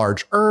well as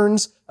large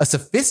urns, a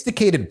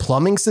sophisticated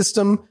plumbing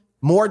system,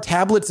 more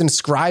tablets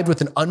inscribed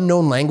with an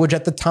unknown language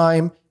at the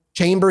time,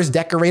 chambers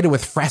decorated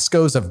with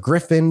frescoes of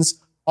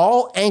griffins,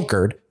 all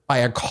anchored by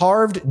a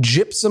carved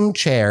gypsum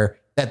chair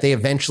that they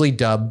eventually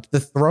dubbed the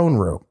throne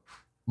room.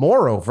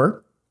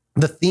 Moreover,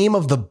 the theme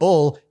of the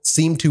bull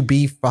seemed to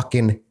be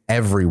fucking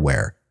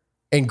everywhere.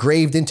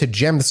 Engraved into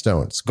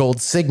gemstones,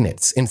 gold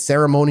signets, and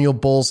ceremonial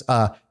bulls'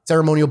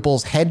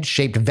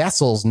 head-shaped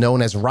vessels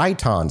known as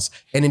rhytons,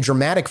 and in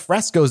dramatic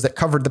frescoes that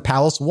covered the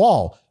palace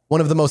wall. One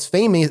of the most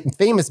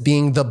famous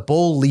being the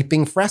bull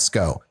leaping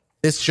fresco.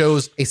 This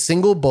shows a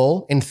single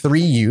bull and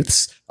three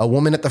youths, a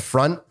woman at the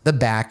front, the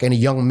back, and a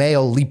young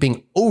male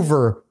leaping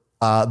over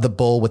the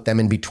bull with them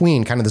in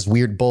between, kind of this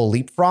weird bull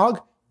leapfrog.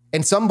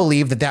 And some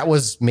believe that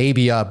was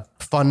maybe a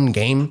fun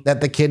game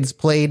that the kids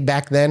played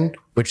back then,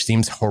 which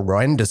seems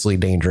horrendously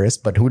dangerous,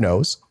 but who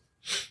knows?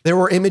 There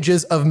were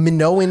images of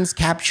Minoans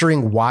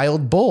capturing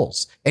wild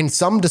bulls, and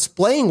some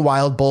displaying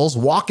wild bulls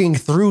walking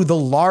through the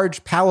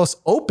large palace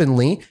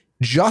openly,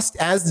 just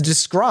as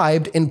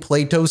described in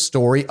Plato's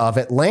story of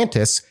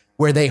Atlantis,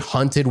 where they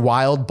hunted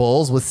wild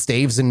bulls with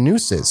staves and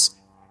nooses.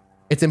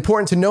 It's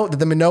important to note that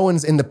the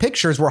Minoans in the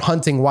pictures were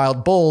hunting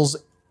wild bulls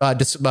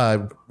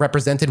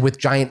represented with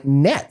giant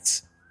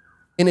nets.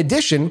 In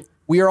addition,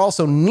 we are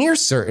also near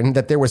certain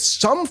that there was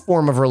some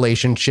form of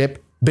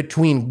relationship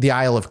between the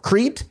Isle of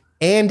Crete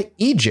and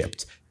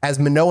Egypt, as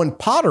Minoan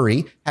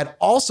pottery had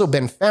also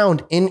been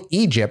found in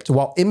Egypt,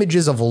 while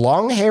images of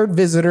long-haired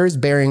visitors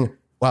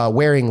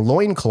wearing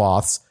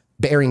loincloths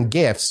bearing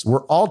gifts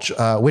were all,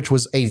 which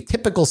was a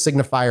typical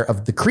signifier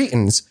of the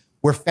Cretans,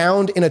 were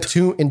found in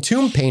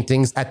tomb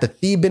paintings at the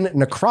Theban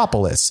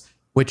necropolis,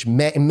 which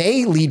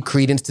may lead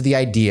credence to the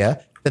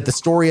idea that the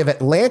story of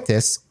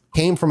Atlantis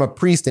came from a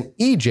priest in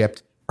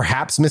Egypt,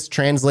 perhaps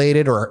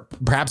mistranslated or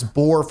perhaps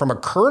bore from a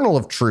kernel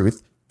of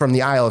truth from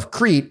the Isle of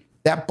Crete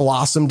that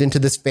blossomed into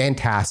this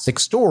fantastic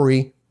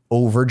story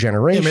over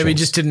generations. Yeah, maybe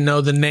just didn't know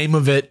the name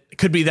of it. It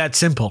could be that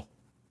simple.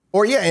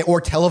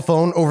 Or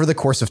telephone over the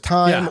course of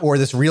time, or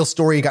this real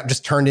story got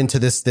just turned into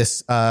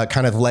this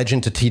kind of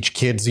legend to teach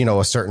kids,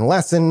 a certain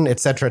lesson, et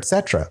cetera, et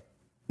cetera.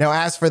 Now,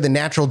 as for the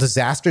natural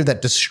disaster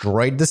that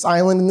destroyed this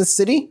island in the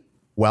city,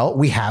 well,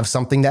 we have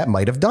something that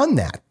might have done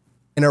that.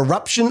 An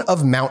eruption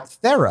of Mount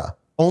Thera,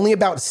 only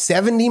about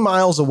 70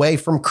 miles away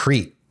from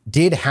Crete,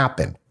 did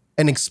happen.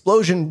 An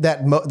explosion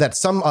that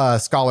some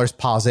scholars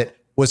posit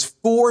was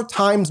 4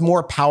 times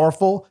more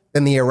powerful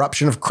than the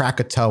eruption of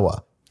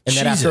Krakatoa. And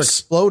that after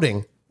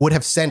exploding, would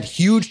have sent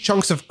huge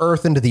chunks of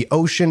earth into the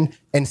ocean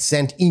and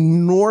sent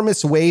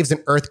enormous waves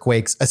and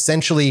earthquakes,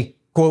 essentially,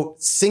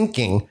 quote,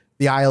 sinking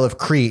the Isle of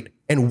Crete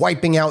and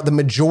wiping out the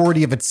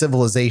majority of its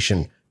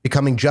civilization,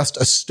 becoming just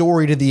a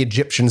story to the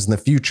Egyptians in the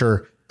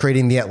future,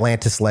 creating the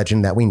Atlantis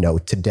legend that we know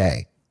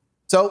today.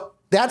 So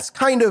that's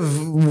kind of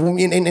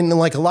in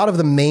like a lot of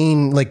the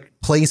main like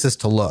places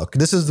to look.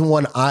 This is the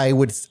one I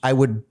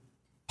would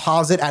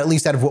posit, at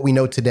least out of what we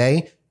know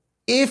today.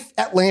 If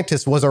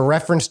Atlantis was a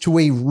reference to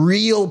a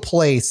real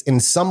place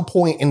in some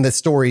point in the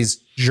story's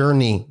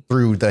journey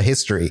through the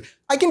history,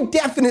 I can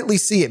definitely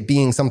see it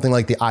being something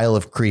like the Isle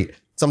of Crete,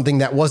 something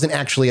that wasn't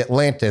actually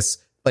Atlantis,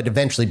 but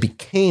eventually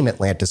became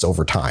Atlantis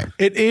over time.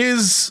 It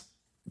is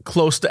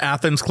close to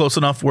Athens, close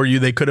enough where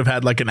they could have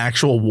had like an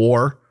actual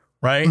war,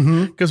 right?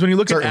 Because when you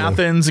look at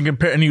Athens and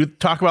compare, and you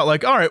talk about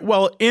like, all right,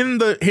 well, in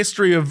the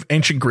history of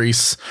ancient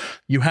Greece,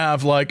 you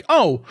have like,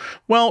 oh,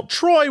 well,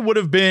 Troy would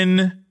have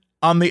been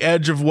on the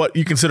edge of what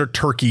you consider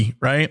Turkey,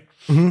 right?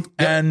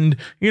 And,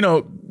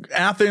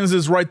 Athens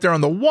is right there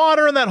on the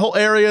water in that whole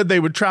area. They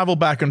would travel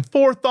back and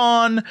forth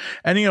on.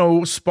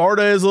 And,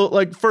 Sparta is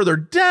like further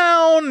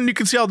down, and you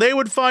can see how they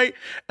would fight.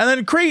 And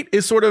then Crete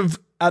is sort of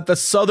at the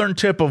southern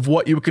tip of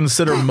what you would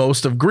consider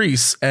most of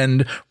Greece,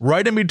 and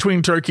right in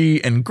between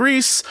Turkey and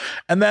Greece.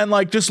 And then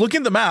like just looking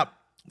at the map,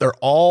 there are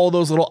all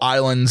those little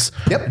islands.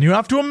 And you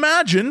have to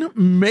imagine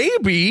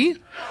maybe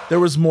there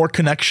was more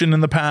connection in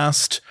the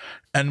past.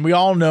 And we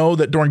all know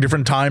that during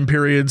different time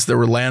periods, there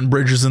were land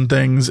bridges and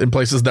things in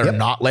places that are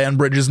not land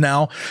bridges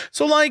now.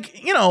 So like,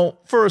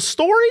 for a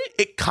story,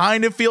 it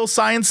kind of feels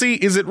sciencey.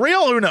 Is it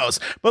real? Who knows?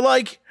 But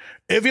like,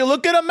 if you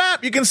look at a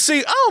map, you can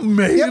see, oh,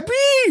 maybe.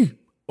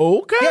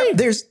 Okay.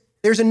 Yeah,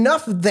 there's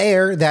enough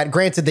there that,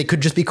 granted, they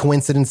could just be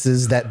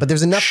coincidences, but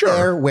there's enough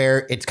there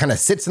where it kind of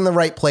sits in the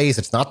right place.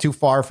 It's not too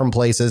far from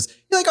places.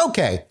 You're like,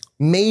 okay,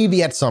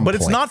 maybe at some point. But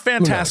it's not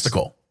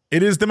fantastical.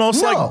 It is the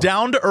most like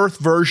down to earth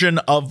version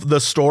of the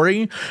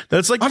story.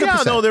 That's like,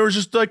 100%. There was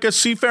just like a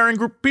seafaring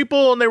group of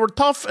people and they were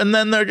tough. And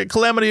then a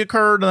calamity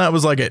occurred and that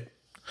was like it.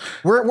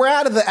 We're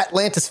out of the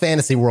Atlantis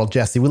fantasy world,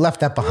 Jesse. We left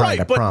that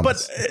behind. I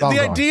promise. But the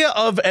idea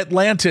of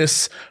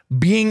Atlantis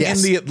being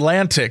in the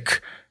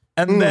Atlantic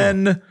and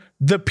then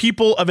the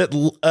people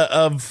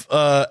of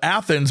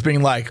Athens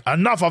being like,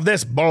 enough of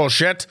this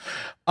bullshit.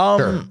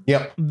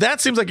 That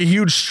seems like a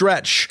huge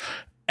stretch.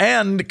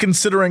 And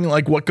considering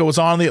like what goes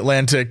on in the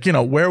Atlantic,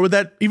 where would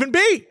that even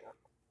be?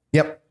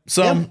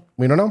 So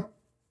we don't know.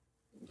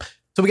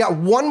 So we got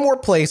one more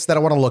place that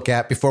I want to look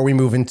at before we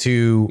move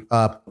into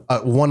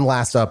one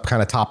last kind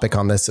of topic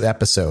on this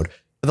episode.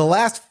 The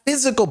last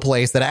physical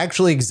place that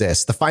actually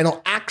exists, the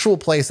final actual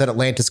place that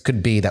Atlantis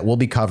could be that we'll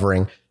be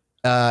covering,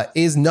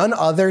 is none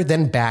other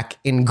than back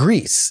in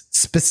Greece,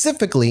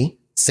 specifically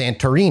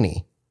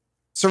Santorini.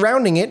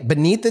 Surrounding it,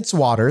 beneath its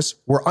waters,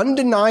 were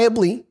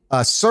undeniably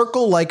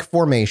circle-like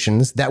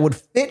formations that would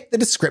fit the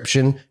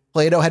description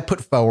Plato had put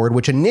forward,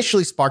 which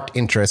initially sparked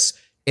interest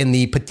in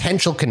the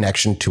potential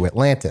connection to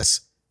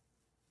Atlantis.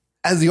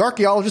 As the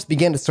archaeologists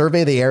began to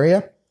survey the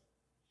area,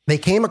 they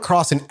came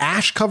across an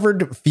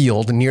ash-covered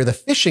field near the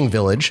fishing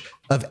village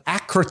of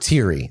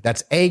Akrotiri,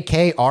 that's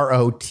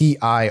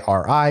Akrotiri,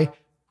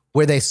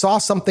 where they saw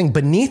something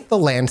beneath the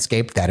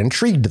landscape that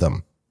intrigued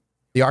them.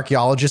 The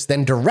archaeologists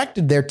then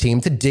directed their team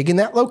to dig in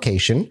that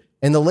location,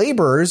 and the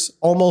laborers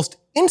almost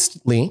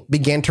instantly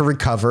began to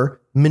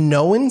recover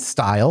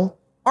Minoan-style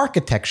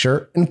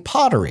architecture and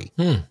pottery.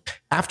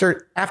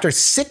 After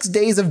 6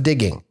 days of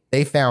digging,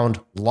 they found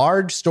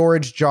large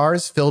storage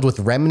jars filled with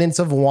remnants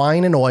of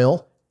wine and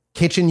oil,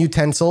 kitchen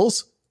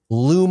utensils,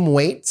 loom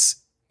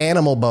weights,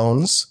 animal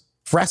bones,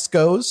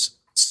 frescoes,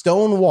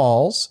 stone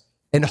walls,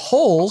 and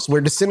holes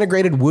where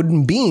disintegrated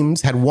wooden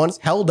beams had once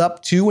held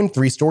up 2- and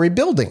 3-story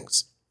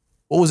buildings.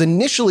 What was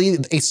initially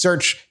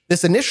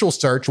this initial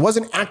search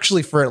wasn't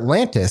actually for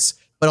Atlantis,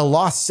 but a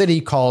lost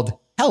city called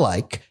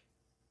Helike.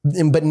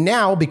 But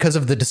now, because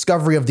of the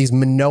discovery of these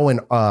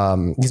Minoan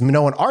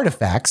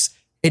artifacts,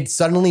 it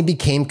suddenly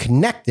became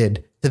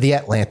connected to the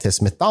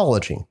Atlantis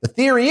mythology. The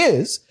theory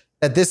is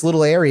that this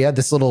little area,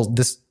 this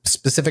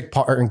specific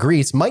part in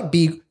Greece might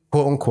be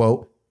quote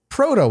unquote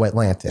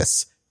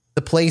proto-Atlantis,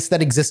 the place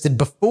that existed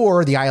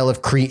before the Isle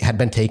of Crete had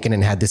been taken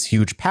and had this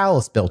huge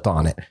palace built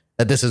on it.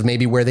 That this is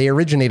maybe where they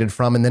originated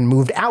from and then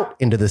moved out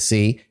into the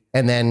sea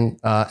and then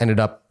ended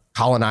up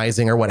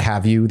colonizing or what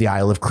have you, the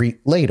Isle of Crete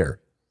later.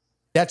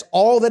 That's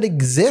all that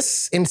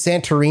exists in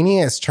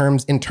Santorini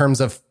in terms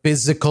of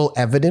physical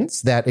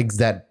evidence that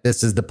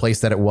this is the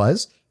place that it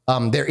was.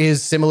 There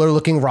is similar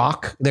looking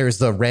rock. There's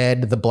the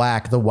red, the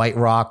black, the white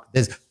rock.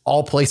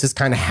 All places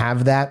kind of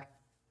have that.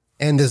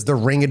 And there's the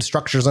ringed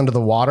structures under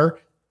the water.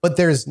 But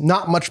there's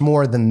not much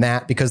more than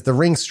that because the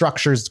ring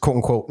structures, quote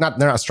unquote, they're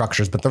not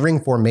structures, but the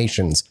ring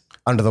formations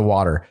under the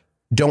water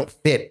don't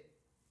fit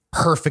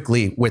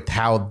perfectly with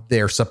how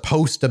they're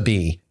supposed to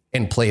be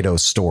in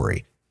Plato's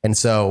story. And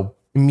so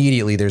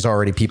immediately there's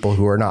already people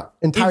who are not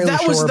entirely sure. If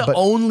that was the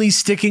only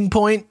sticking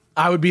point,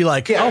 I would be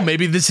like, oh,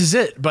 maybe this is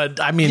it. But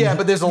I mean,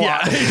 but there's a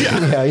lot.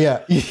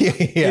 Yeah.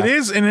 It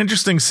is an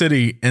interesting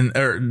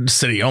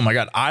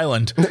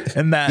island,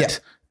 and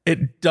that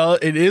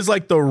it is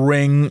like the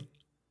ring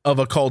of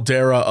a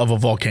caldera of a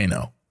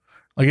volcano.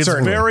 Like it's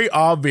very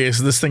obvious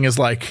this thing is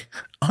like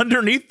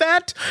underneath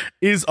that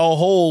is a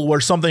hole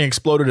where something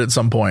exploded at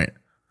some point.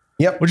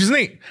 Yep. Which is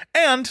neat.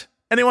 And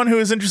anyone who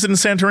is interested in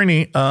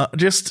Santorini,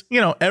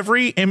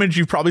 every image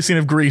you've probably seen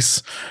of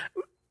Greece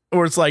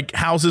where it's like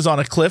houses on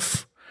a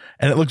cliff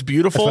and it looks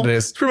beautiful. That's what it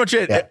is. It's pretty much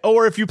it. Yeah.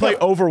 Or if you play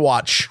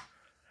Overwatch.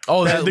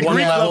 Oh, the Greek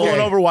level in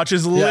Overwatch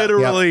is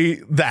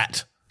literally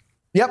that.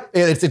 Yep.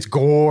 It's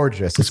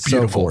gorgeous. It's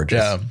beautiful. So gorgeous.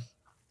 Yeah.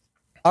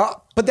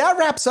 But that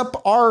wraps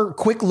up our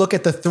quick look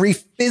at the 3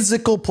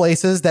 physical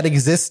places that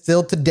exist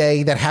still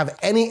today that have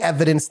any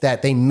evidence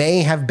that they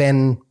may have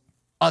been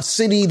a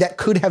city that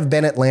could have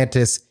been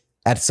Atlantis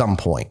at some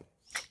point.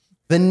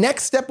 The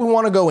next step we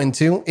want to go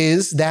into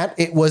is that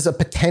it was a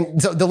potential.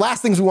 So the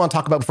last things we want to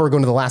talk about before we go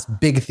into the last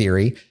big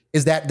theory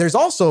is that there's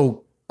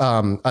also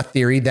a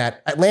theory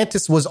that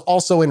Atlantis was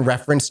also in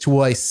reference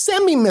to a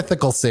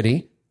semi-mythical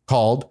city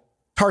called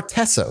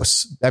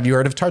Tartessos. Have you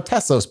heard of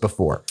Tartessos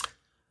before?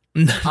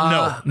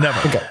 No,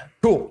 never. Okay,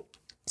 cool.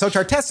 So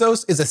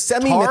Tartessos is a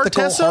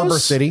semi-mythical harbor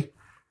city.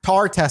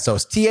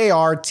 Tartessos,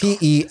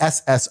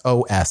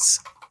 Tartessos.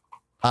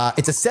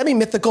 It's a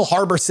semi-mythical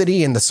harbor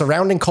city in the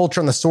surrounding culture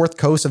on the south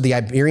coast of the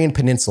Iberian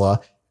Peninsula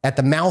at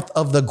the mouth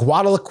of the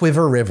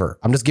Guadalquivir River.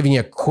 I'm just giving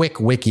you a quick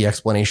wiki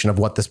explanation of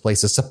what this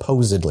place is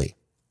supposedly.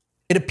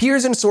 It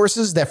appears in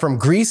sources that from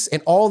Greece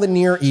and all the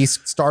Near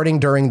East starting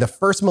during the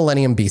first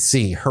millennium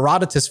BC.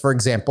 Herodotus, for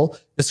example,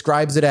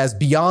 describes it as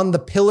beyond the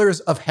Pillars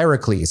of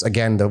Heracles.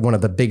 Again, one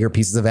of the bigger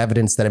pieces of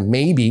evidence that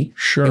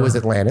it was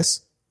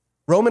Atlantis.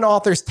 Roman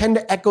authors tend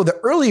to echo the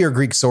earlier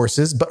Greek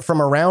sources, but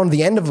from around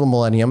the end of the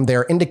millennium,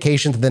 there are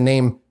indications that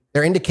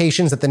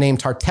the name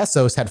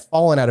Tartessos had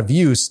fallen out of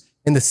use,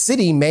 and the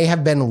city may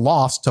have been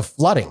lost to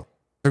flooding.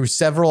 Through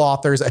several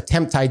authors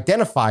attempt to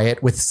identify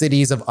it with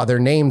cities of other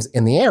names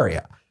in the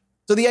area.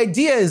 So the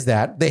idea is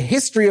that the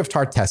history of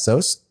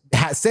Tartessos,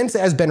 since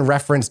it has been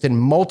referenced in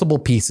multiple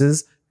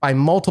pieces by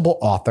multiple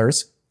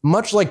authors,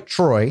 much like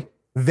Troy,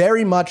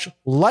 very much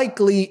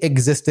likely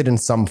existed in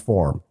some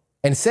form.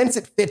 And since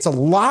it fits a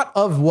lot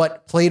of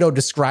what Plato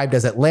described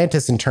as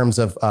Atlantis in terms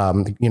of,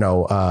 kind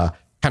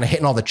of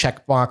hitting all the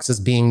check boxes,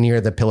 being near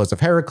the Pillars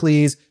of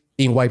Heracles,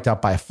 being wiped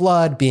out by a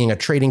flood, being a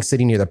trading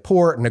city near the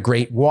port and a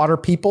great water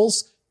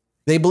peoples,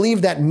 they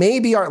believe that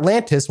maybe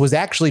Atlantis was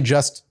actually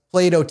just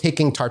Plato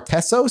taking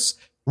Tartessos,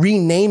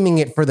 renaming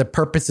it for the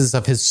purposes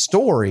of his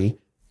story,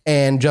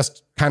 and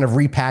just kind of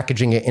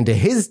repackaging it into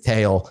his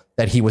tale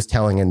that he was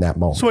telling in that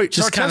moment. So wait,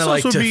 just kind of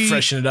like to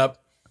freshen it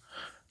up.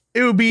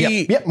 It would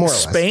be more or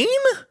Spain?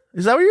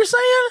 Is that what you're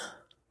saying?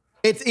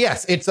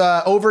 It's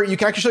over. You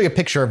can actually show you a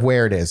picture of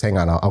where it is. Hang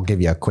on. I'll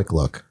give you a quick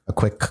look, a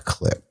quick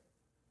clip.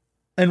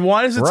 And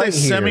why does it say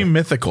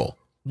semi-mythical?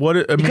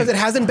 Because it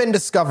hasn't been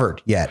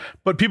discovered yet.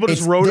 But people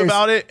just wrote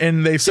about it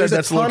and they said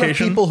that's the location. There's a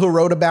ton of people who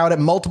wrote about it,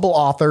 multiple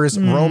authors,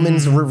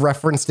 Romans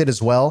referenced it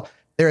as well.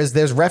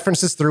 There's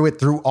references through it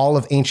through all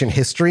of ancient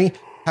history.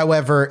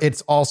 However,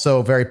 it's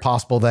also very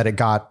possible that it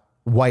got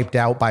wiped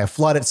out by a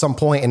flood at some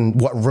point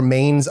and what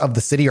remains of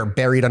the city are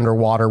buried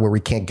underwater where we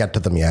can't get to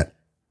them yet.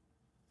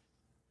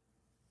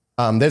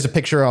 There's a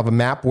picture of a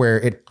map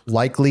where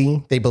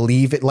they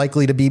believe it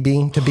likely to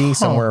be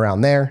somewhere around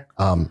there.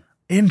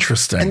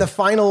 Interesting. And the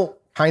final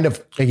kind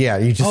of,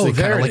 you just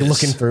kind of like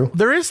looking through.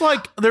 There is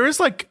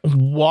like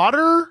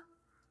water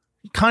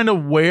kind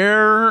of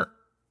where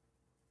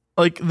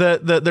like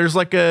there's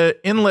like a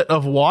inlet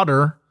of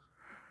water.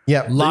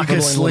 Yeah.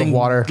 Lacus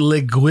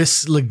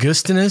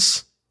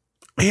Ligustinus.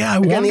 Yeah.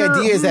 Again, the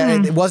idea is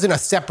that it wasn't a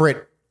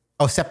separate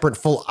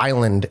full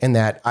island, and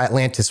that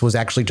Atlantis was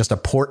actually just a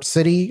port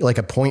city, like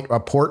a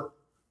port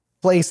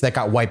place that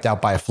got wiped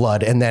out by a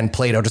flood. And then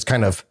Plato just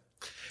kind of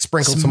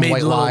sprinkled some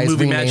white lies,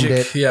 renamed magic.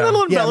 it. Yeah. A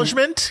little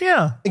embellishment.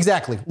 Yeah.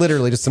 Exactly.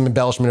 Literally just some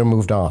embellishment and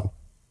moved on.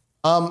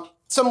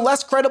 Some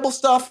less credible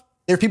stuff.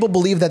 There are people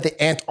believe that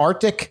the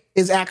Antarctic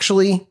is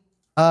actually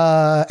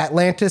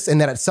Atlantis, and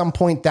that at some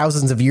point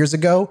thousands of years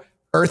ago,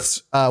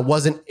 Earth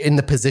wasn't in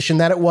the position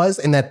that it was,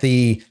 and that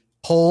the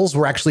poles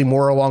were actually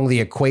more along the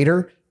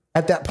equator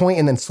at that point,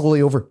 and then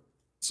slowly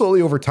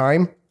over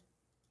time,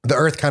 the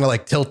Earth kind of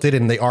like tilted,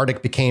 and the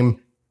Arctic became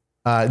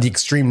the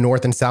extreme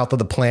north and south of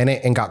the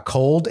planet and got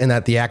cold, and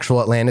that the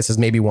actual Atlantis is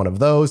maybe one of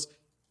those.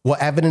 What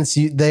evidence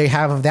they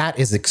have of that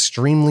is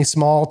extremely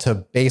small to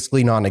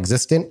basically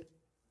non-existent.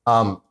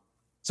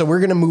 So we're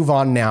going to move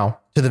on now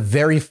to the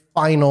very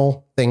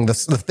final thing, the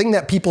thing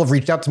that people have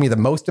reached out to me the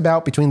most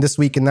about between this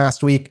week and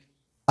last week,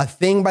 a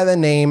thing by the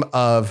name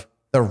of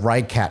the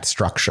Reikat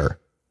structure.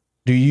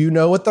 Do you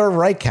know what the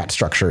Reikat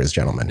structure is,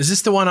 gentlemen? Is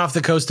this the one off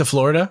the coast of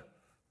Florida?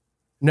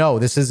 No,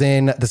 this is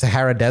in the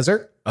Sahara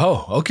Desert.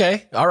 Oh,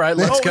 okay. All right,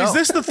 let's go. Is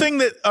this the thing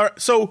that...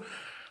 so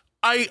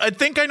I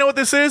think I know what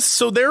this is.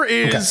 So there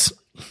is... Okay.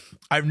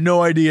 I have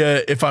no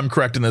idea if I'm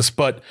correct in this,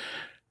 but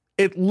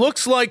it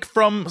looks like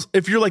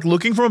if you're like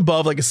looking from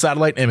above, like a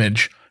satellite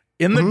image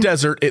in the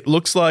desert, it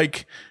looks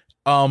like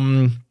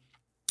either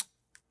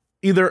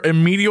a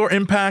meteor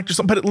impact or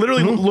something, but it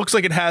literally looks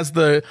like it has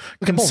the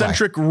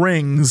concentric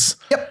rings,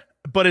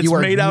 but it's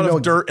made out of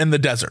dirt in the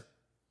desert.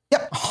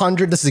 Yep.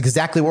 100. This is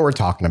exactly what we're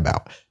talking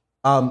about.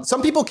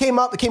 Some people came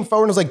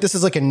forward and was like, this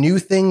is like a new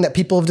thing that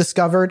people have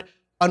discovered.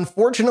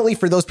 Unfortunately,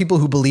 for those people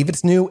who believe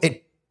it's new,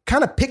 it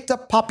kind of picked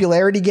up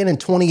popularity again in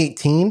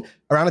 2018,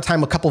 around the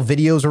time a couple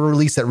videos were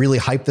released that really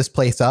hyped this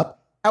place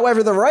up.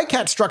 However, the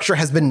Reikat structure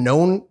has been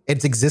known,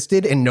 it's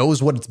existed and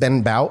knows what it's been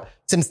about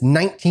since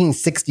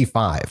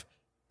 1965.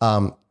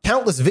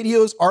 Countless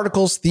videos,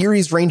 articles,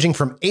 theories ranging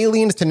from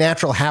aliens to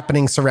natural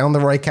happenings surround the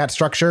Reikat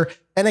structure,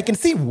 and I can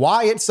see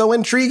why it's so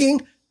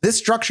intriguing. This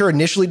structure,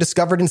 initially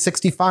discovered in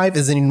 65,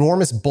 is an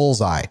enormous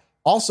bullseye,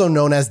 also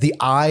known as the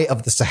Eye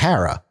of the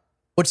Sahara.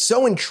 What's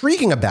so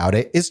intriguing about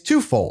it is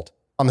twofold.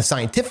 On the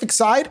scientific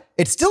side,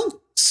 it's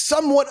still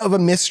somewhat of a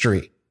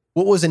mystery.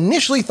 What was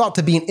initially thought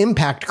to be an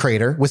impact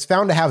crater was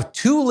found to have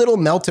too little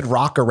melted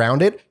rock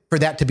around it for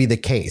that to be the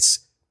case.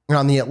 And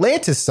on the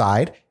Atlantis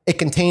side, it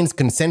contains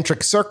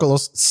concentric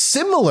circles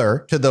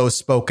similar to those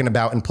spoken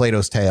about in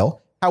Plato's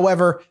tale.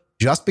 However,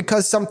 just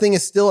because something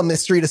is still a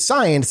mystery to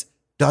science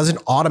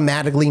doesn't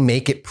automatically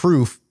make it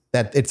proof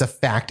that it's a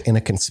fact in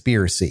a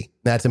conspiracy.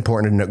 That's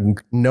important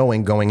to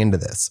knowing going into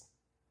this.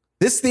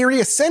 This theory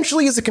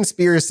essentially is a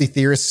conspiracy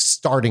theorist's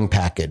starting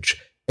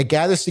package. It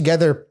gathers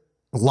together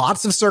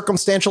lots of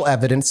circumstantial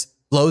evidence,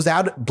 blows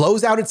out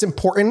its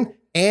important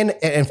and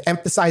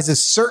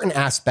emphasizes certain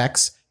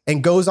aspects,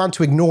 and goes on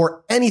to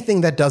ignore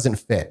anything that doesn't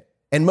fit.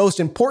 And most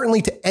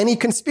importantly to any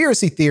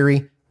conspiracy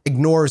theory,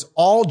 ignores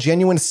all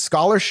genuine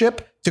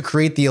scholarship to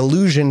create the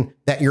illusion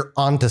that you're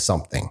onto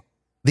something.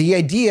 The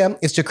idea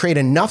is to create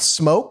enough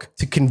smoke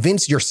to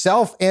convince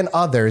yourself and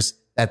others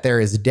that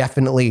there is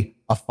definitely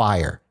a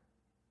fire.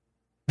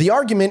 The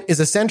argument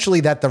is essentially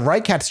that the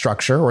Reikat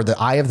structure, or the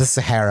Eye of the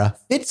Sahara,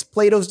 fits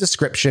Plato's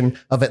description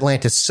of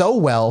Atlantis so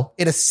well,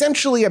 it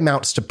essentially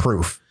amounts to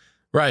proof.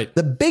 Right.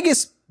 The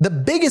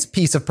biggest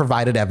piece of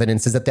provided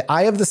evidence is that the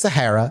Eye of the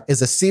Sahara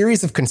is a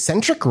series of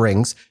concentric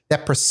rings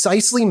that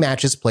precisely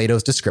matches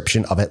Plato's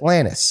description of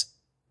Atlantis.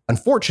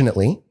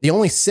 Unfortunately, the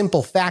only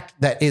simple fact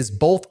that is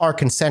both are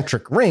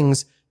concentric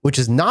rings, which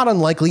is not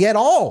unlikely at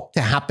all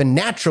to happen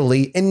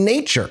naturally in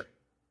nature.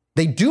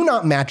 They do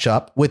not match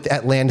up with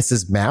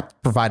Atlantis's map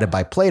provided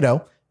by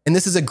Plato, and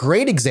this is a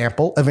great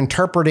example of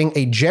interpreting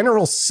a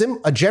general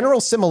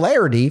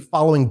similarity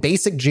following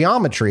basic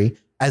geometry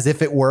as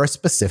if it were a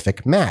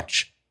specific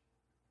match.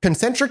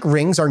 Concentric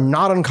rings are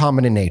not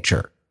uncommon in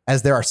nature,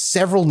 as there are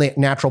several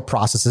natural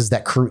processes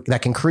that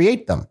can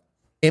create them.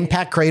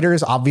 Impact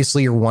craters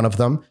obviously are one of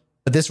them,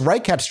 but this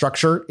Reikat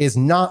structure is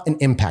not an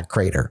impact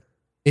crater.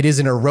 It is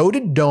an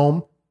eroded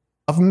dome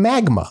of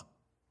magma.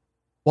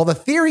 While the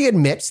theory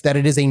admits that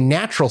it is a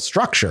natural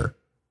structure,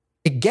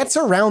 it gets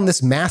around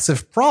this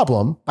massive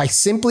problem by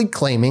simply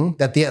claiming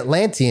that the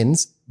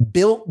Atlanteans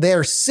built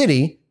their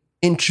city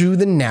into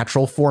the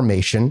natural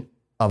formation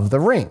of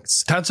the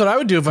rings. That's what I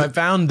would do if I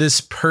found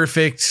this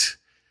perfect...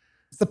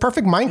 It's the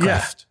perfect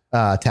Minecraft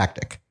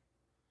tactic.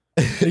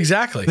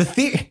 Exactly.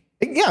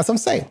 Yes, I'm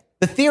saying.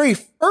 The theory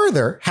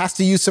further has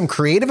to use some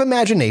creative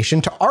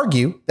imagination to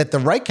argue that the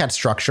Reikat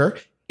structure,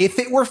 if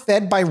it were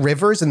fed by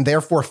rivers and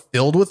therefore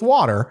filled with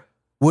water,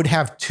 would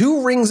have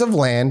 2 rings of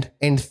land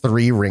and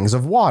 3 rings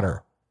of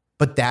water.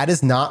 But that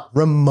is not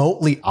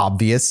remotely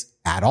obvious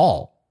at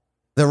all.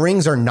 The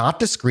rings are not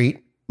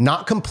discrete,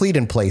 not complete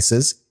in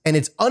places, and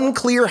it's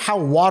unclear how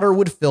water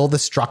would fill the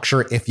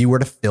structure if you were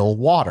to fill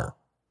water.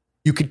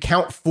 You could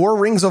count 4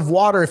 rings of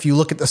water if you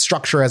look at the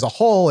structure as a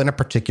whole in a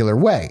particular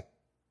way.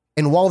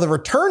 And while the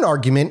return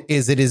argument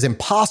is it is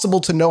impossible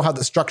to know how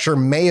the structure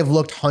may have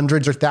looked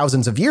hundreds or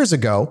thousands of years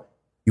ago,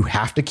 you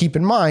have to keep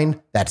in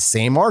mind that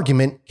same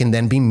argument can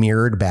then be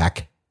mirrored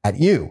back at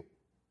you.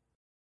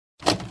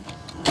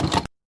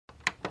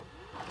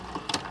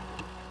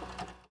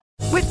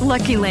 With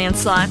Lucky Land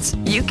Slots,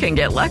 you can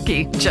get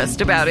lucky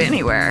just about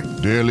anywhere.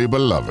 Dearly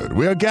beloved,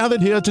 we are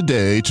gathered here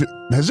today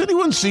to... Has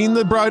anyone seen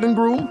the bride and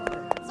groom?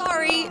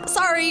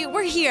 Sorry,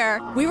 we're here.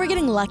 We were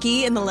getting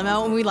lucky in the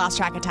limo and we lost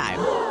track of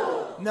time.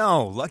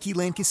 No, Lucky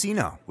Land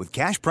Casino, with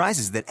cash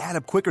prizes that add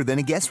up quicker than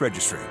a guest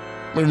registry.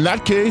 In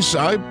that case,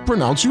 I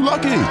pronounce you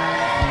lucky.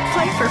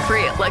 Play for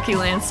free at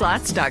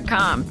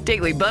LuckyLandSlots.com.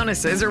 Daily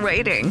bonuses are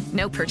waiting.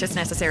 No purchase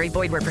necessary.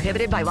 Void where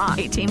prohibited by law.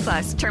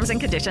 18+. Terms and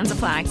conditions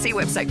apply. See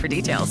website for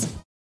details.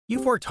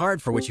 You've worked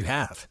hard for what you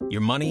have.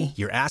 Your money,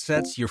 your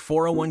assets, your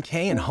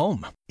 401k, and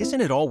home.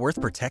 Isn't it all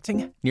worth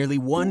protecting? Nearly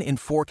 1 in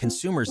 4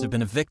 consumers have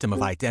been a victim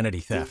of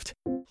identity theft.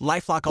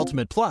 LifeLock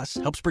Ultimate Plus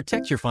helps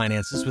protect your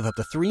finances with up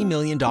to $3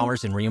 million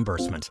in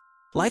reimbursement.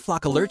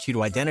 LifeLock alerts you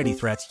to identity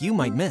threats you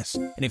might miss.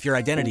 And if your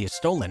identity is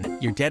stolen,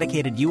 your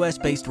dedicated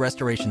U.S.-based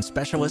restoration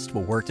specialist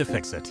will work to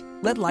fix it.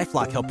 Let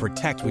LifeLock help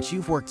protect what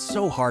you've worked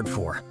so hard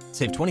for.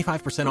 Save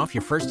 25% off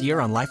your first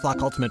year on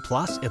LifeLock Ultimate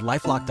Plus at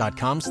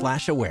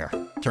LifeLock.com/aware.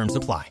 Terms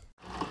apply.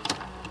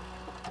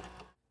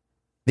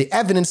 The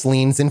evidence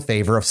leans in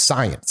favor of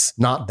science,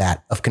 not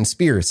that of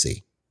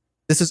conspiracy.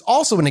 This is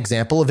also an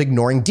example of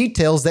ignoring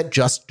details that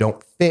just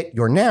don't fit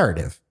your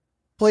narrative.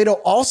 Plato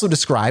also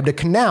described a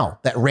canal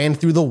that ran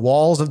through the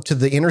walls to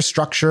the inner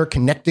structure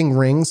connecting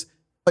rings,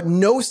 but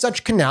no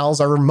such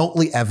canals are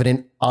remotely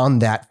evident on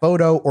that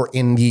photo or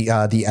in the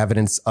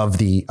evidence of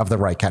the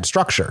Reikat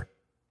structure.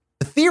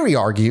 The theory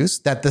argues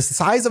that the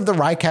size of the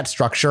Reikat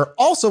structure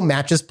also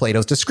matches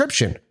Plato's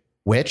description,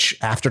 which,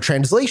 after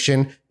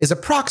translation, is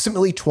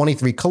approximately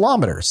 23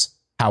 kilometers.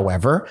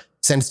 However,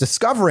 since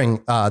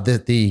discovering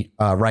the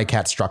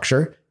Reikat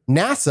structure,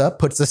 NASA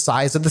puts the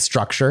size of the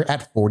structure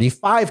at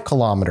 45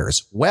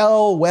 kilometers,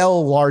 well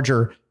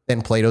larger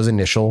than Plato's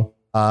initial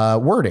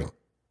wording.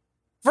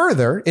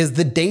 Further is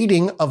the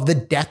dating of the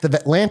death of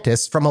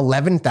Atlantis from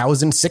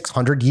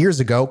 11,600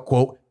 years ago,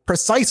 quote,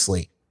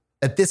 precisely,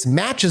 that this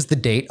matches the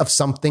date of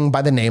something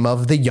by the name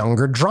of the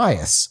Younger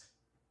Dryas.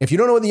 If you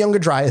don't know what the Younger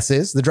Dryas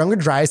is, the Younger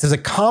Dryas is a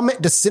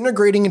comet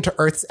disintegrating into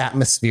Earth's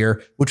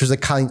atmosphere, which was a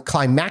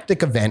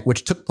climactic event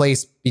which took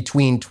place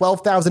between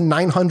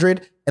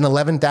 12,900 and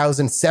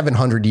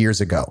 11,700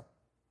 years ago.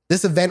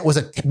 This event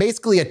was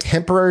basically a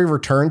temporary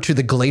return to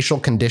the glacial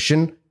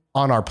condition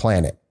on our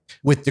planet,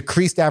 with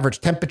decreased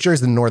average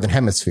temperatures in the northern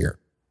hemisphere.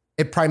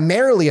 It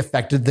primarily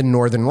affected the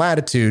northern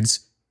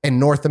latitudes and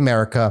North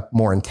America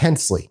more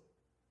intensely.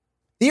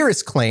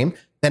 Theorists claim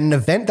that an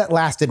event that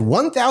lasted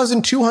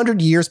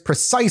 1,200 years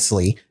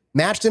precisely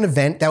matched an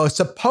event that was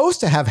supposed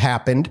to have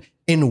happened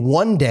in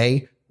one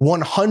day,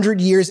 100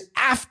 years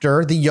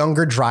after the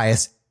Younger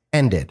Dryas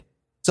ended.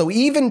 So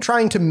even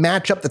trying to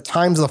match up the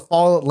times of the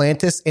fall of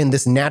Atlantis and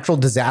this natural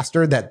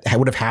disaster that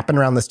would have happened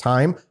around this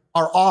time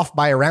are off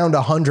by around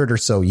 100 or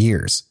so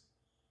years.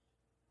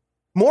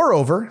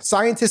 Moreover,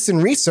 scientists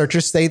and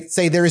researchers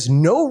say there is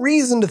no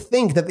reason to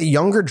think that the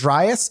Younger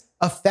Dryas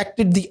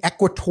affected the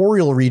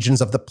equatorial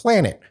regions of the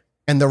planet,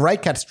 and the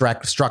Reikat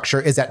structure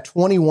is at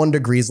 21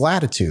 degrees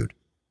latitude.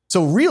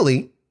 So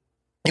really,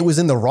 it was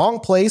in the wrong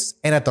place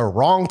and at the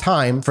wrong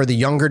time for the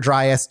Younger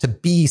Dryas to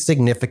be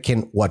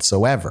significant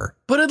whatsoever.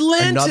 But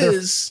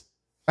Atlantis!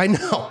 I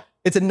know.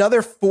 It's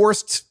another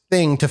forced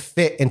thing to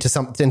fit into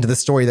the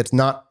story that's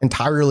not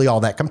entirely all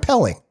that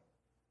compelling.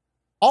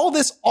 All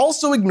this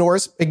also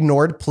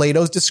ignored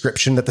Plato's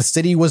description that the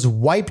city was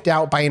wiped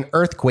out by an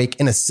earthquake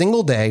in a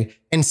single day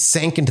and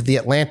sank into the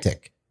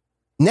Atlantic.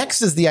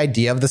 Next is the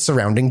idea of the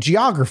surrounding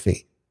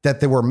geography, that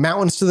there were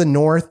mountains to the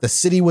north, the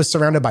city was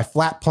surrounded by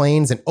flat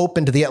plains and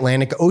open to the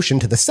Atlantic Ocean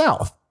to the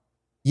south.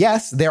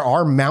 Yes, there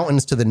are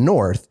mountains to the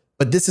north,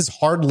 but this is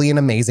hardly an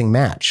amazing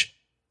match.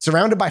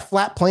 Surrounded by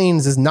flat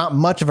plains is not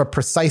much of a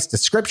precise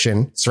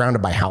description,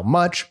 surrounded by how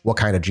much, what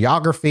kind of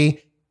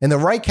geography, and the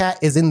Reikat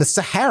is in the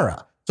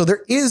Sahara. So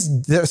there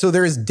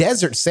is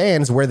desert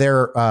sands where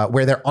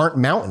there aren't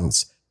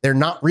mountains. They're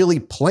not really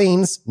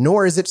plains,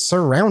 nor is it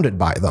surrounded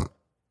by them.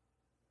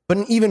 But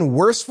an even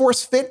worse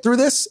force fit through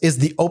this is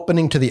the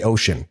opening to the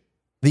ocean.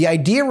 The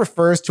idea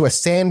refers to a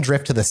sand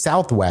drift to the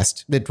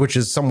southwest, which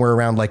is somewhere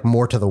around like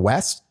more to the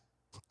west.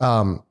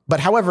 But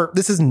however,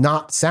 this is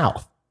not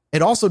south.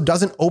 It also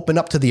doesn't open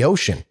up to the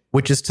ocean,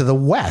 which is to the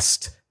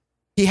west.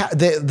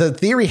 The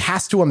theory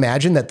has to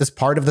imagine that this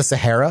part of the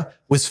Sahara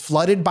was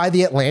flooded by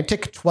the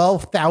Atlantic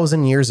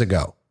 12,000 years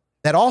ago.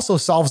 That also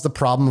solves the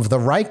problem of the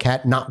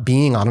Reikat not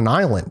being on an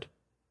island.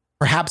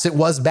 Perhaps it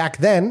was back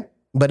then,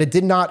 but it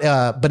did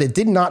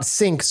not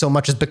sink so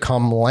much as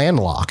become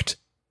landlocked.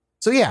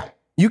 So yeah,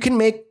 you can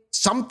make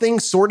something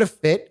sort of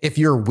fit if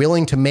you're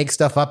willing to make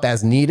stuff up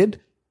as needed.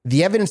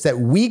 The evidence that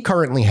we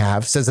currently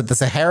have says that the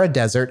Sahara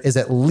Desert is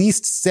at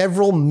least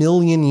several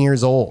million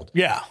years old.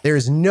 Yeah.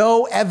 There's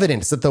no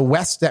evidence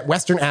that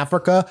Western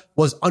Africa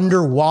was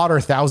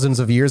underwater thousands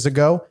of years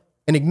ago.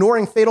 And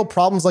ignoring fatal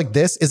problems like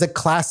this is a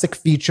classic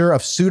feature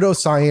of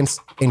pseudoscience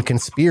and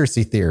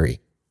conspiracy theory.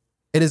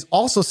 It is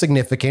also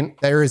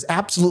significant there is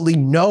absolutely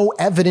no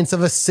evidence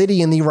of a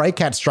city in the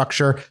Reikat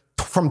structure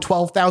from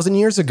 12,000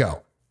 years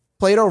ago.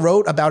 Plato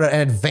wrote about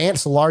an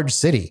advanced large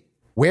city.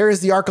 Where is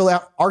the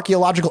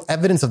archaeological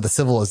evidence of the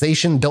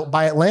civilization built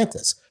by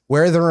Atlantis?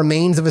 Where are the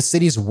remains of a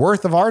city's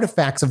worth of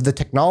artifacts of the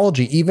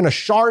technology, even a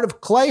shard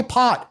of clay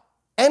pot,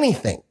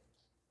 anything?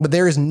 but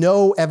there is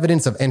no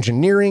evidence of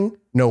engineering,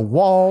 no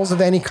walls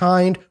of any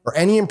kind, or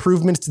any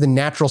improvements to the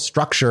natural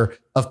structure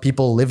of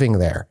people living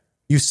there.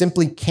 You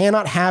simply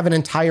cannot have an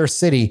entire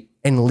city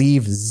and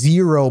leave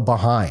zero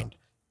behind.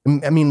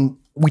 I mean,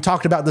 we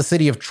talked about the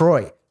city of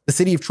Troy. The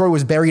city of Troy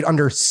was buried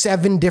under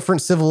 7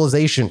 different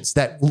civilizations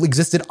that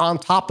existed on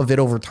top of it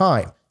over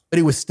time, but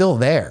it was still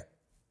there.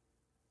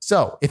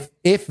 So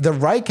if the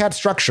Reikat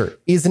structure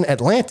isn't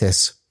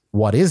Atlantis,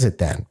 what is it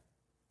then?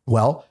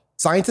 Well,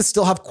 scientists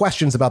still have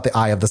questions about the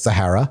Eye of the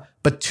Sahara,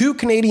 but 2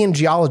 Canadian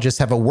geologists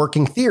have a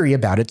working theory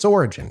about its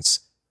origins.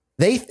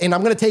 And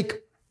I'm going to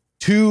take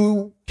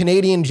 2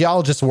 Canadian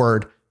geologists'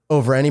 word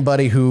over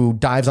anybody who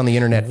dives on the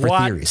internet for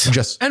theories.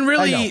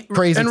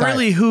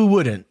 Really, who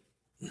wouldn't?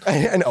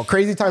 I know,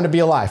 crazy time to be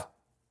alive.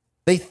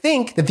 They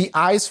think that the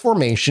eye's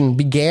formation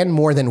began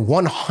more than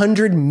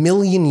 100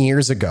 million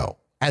years ago,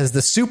 as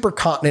the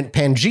supercontinent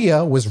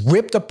Pangaea was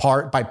ripped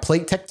apart by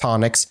plate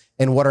tectonics,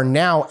 and what are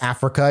now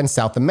Africa and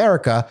South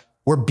America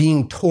were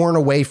being torn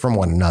away from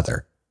one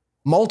another.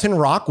 Molten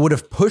rock would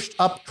have pushed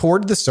up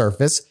toward the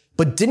surface,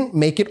 but didn't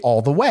make it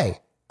all the way,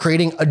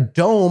 creating a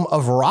dome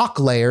of rock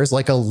layers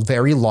like a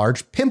very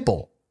large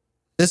pimple.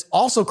 This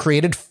also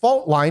created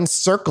fault lines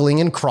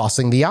circling and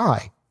crossing the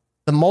eye.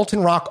 The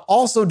molten rock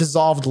also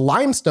dissolved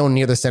limestone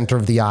near the center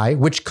of the eye,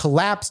 which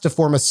collapsed to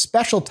form a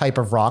special type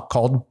of rock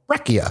called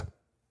breccia.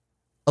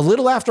 A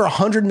little after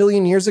 100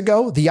 million years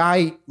ago, the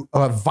eye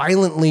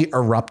violently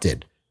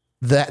erupted.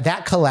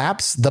 That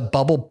collapsed the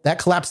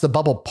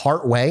bubble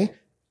part way,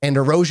 and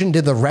erosion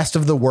did the rest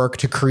of the work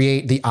to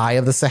create the Eye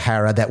of the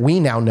Sahara that we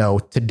now know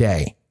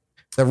today.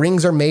 The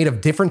rings are made of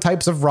different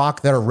types of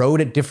rock that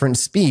erode at different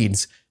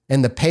speeds,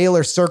 and the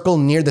paler circle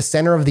near the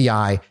center of the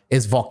eye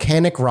is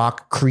volcanic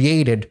rock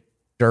created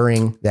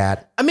during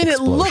that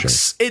explosion.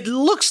 It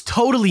looks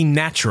totally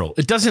natural.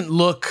 It doesn't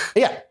look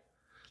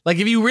like,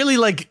 if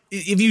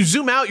you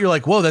zoom out, you're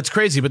like, whoa, that's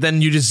crazy. But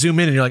then you just zoom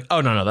in and you're like, oh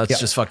no, that's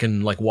just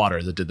fucking like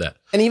water that did that.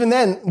 And even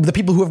then, the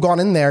people who have gone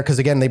in there, because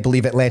again, they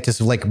believe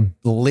Atlantis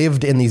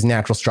lived in these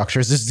natural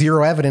structures. There's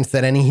zero evidence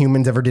that any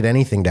humans ever did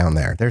anything down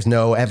there. There's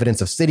no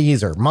evidence of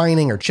cities or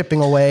mining or chipping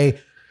away.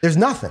 There's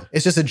nothing.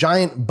 It's just a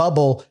giant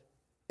bubble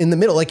in the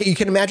middle. Like, you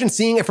can imagine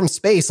seeing it from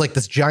space, like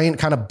this giant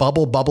kind of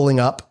bubble bubbling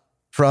up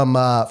from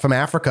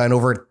Africa, and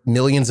over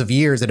millions of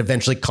years, it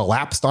eventually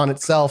collapsed on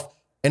itself.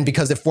 And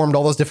because it formed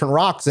all those different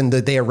rocks and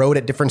they erode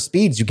at different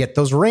speeds, you get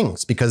those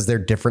rings because they're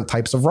different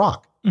types of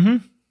rock.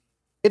 Mm-hmm.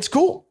 It's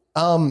cool.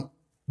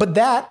 But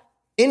that,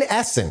 in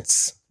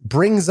essence,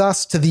 brings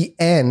us to the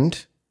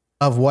end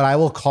of what I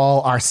will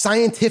call our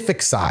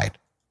scientific side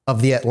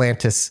of the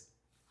Atlantis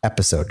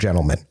episode,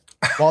 gentlemen.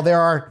 While there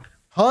are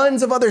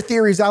tons of other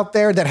theories out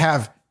there that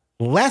have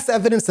less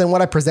evidence than what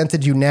I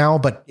presented you now,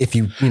 but if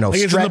you like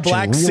it's in the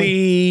Black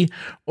Sea,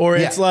 or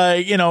it's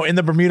like, in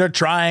the Bermuda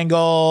Triangle,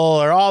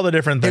 or all the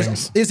different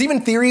things. There's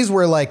even theories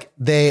where like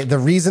the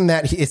reason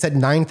that it said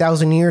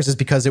 9,000 years is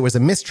because it was a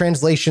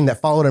mistranslation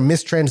that followed a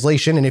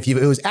mistranslation. And it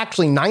was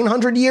actually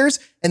 900 years,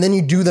 and then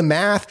you do the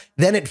math,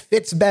 then it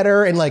fits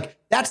better. And like,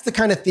 that's the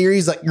kind of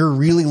theories that you're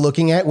really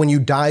looking at when you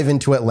dive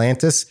into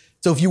Atlantis.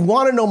 So if you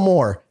want to know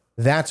more,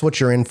 that's what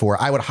you're in for.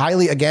 I would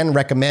highly, again,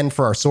 recommend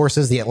for our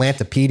sources, the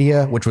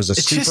Atlantopedia, which was a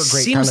super great kind of... It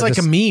just seems like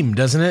a meme,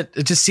 doesn't it?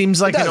 It just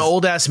seems like an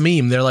old-ass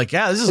meme. They're like,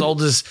 yeah, this is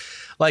old as...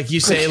 Like you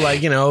say,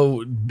 like, now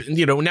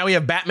we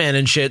have Batman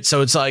and shit,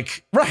 so it's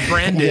like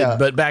branded,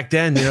 but back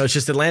then, it's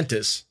just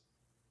Atlantis.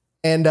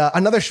 And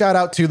another shout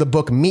out to the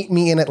book Meet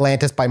Me in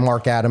Atlantis by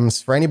Mark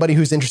Adams. For anybody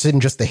who's interested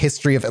in just the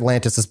history of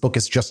Atlantis, this book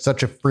is just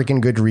such a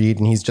freaking good read,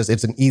 and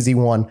it's an easy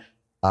one.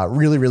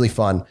 Really, really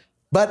fun.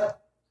 But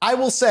I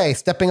will say,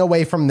 stepping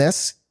away from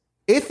this,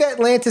 if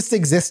Atlantis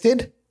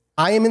existed,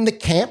 I am in the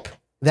camp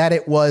that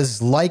it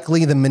was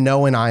likely the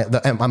Minoan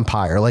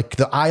Empire, like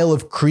the Isle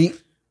of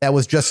Crete, that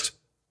was just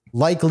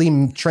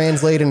likely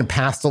translated and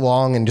passed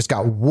along and just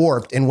got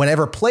warped. And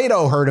whenever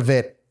Plato heard of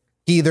it,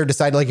 he either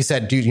decided, like you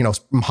said,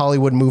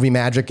 Hollywood movie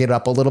magic it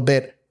up a little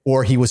bit,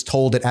 or he was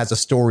told it as a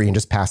story and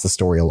just passed the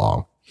story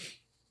along.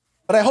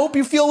 But I hope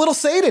you feel a little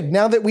sated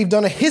now that we've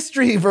done a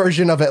history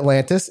version of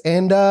Atlantis,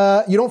 and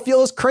you don't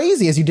feel as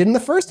crazy as you did in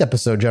the first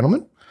episode,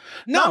 gentlemen.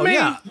 No,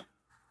 yeah.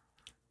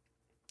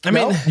 I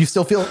mean, you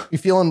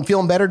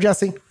feeling better,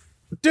 Jesse?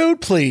 Dude,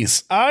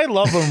 please. I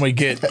love when we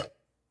get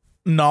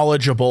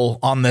knowledgeable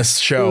on this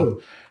show.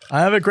 Ooh. I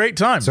have a great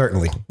time.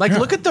 Certainly.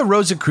 Look at the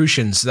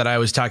Rosicrucians that I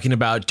was talking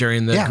about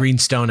during the Green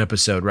Stone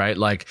episode, right?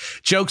 Like,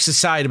 jokes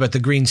aside about the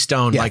Green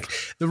Stone, like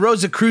the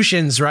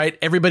Rosicrucians, right?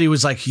 Everybody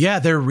was like, yeah,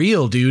 they're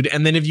real, dude.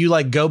 And then if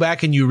you go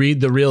back and you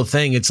read the real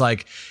thing, it's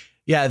like,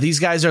 yeah, these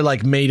guys are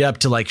made up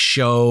to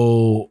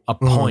show a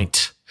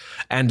point.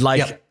 And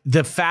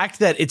the fact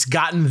that it's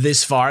gotten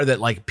this far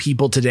that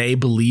people today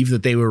believe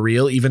that they were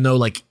real, even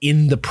though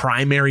in the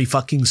primary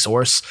fucking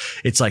source,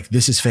 it's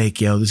this is fake,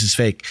 this is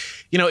fake.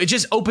 It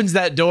just opens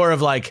that door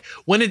of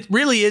when it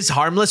really is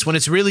harmless, when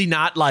it's really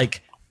not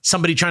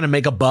somebody trying to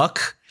make a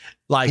buck,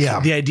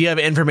 the idea of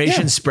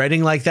information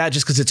spreading like that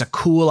just because it's a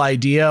cool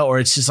idea or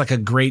it's just a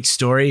great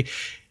story.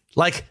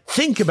 Like,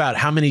 think about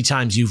how many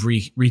times you've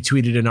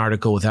retweeted an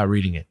article without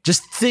reading it.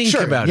 Just think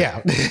about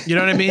it. You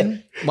know what I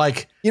mean?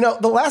 Like,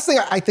 the last thing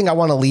I think I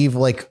want to leave,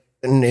 like,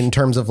 in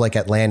terms of like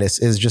Atlantis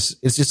is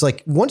just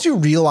like, once you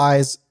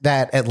realize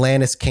that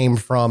Atlantis came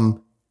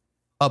from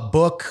a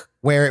book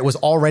where it was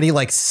already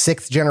like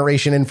 6th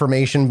generation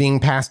information being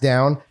passed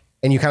down,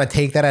 and you kind of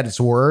take that at its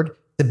word, it's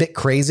a bit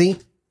crazy.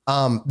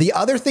 The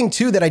other thing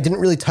too that I didn't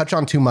really touch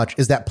on too much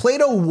is that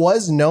Plato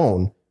was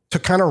known to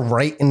kind of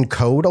write in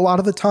code a lot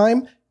of the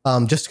time,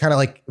 just kind of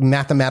like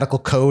mathematical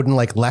code and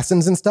like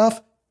lessons and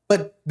stuff.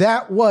 But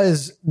that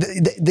was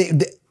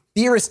the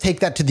theorists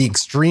take that to the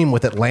extreme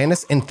with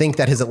Atlantis and think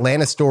that his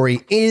Atlantis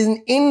story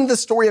in the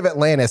story of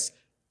Atlantis,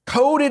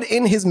 coded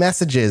in his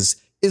messages,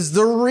 is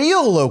the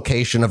real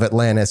location of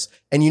Atlantis.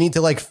 And you need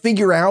to like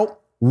figure out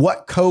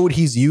what code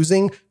he's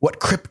using, what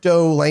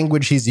crypto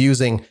language he's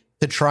using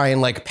to try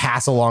and like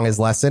pass along his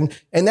lesson.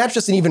 And that's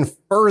just an even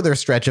further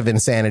stretch of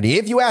insanity,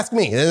 if you ask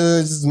me.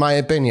 This is my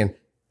opinion.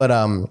 But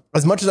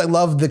as much as I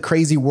love the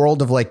crazy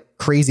world of like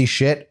crazy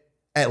shit,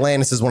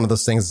 Atlantis is one of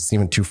those things that's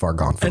even too far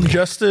gone for me. And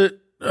just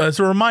as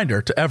a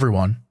reminder to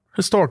everyone,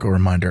 historical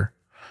reminder,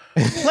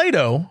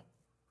 Plato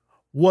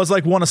was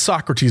like one of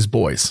Socrates'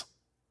 boys.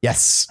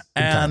 Yes.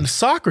 And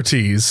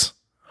Socrates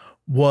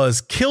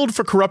was killed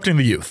for corrupting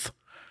the youth.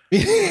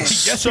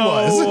 Yes, he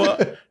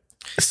was.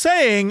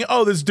 Saying,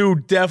 oh, this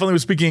dude definitely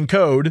was speaking in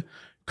code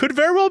could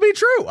very well be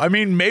true. I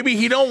mean, maybe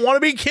he don't want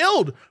to be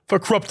killed for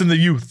corrupting the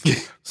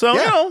youth. So,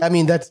 yeah, I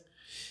mean, that's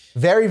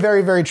very,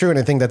 very, very true. And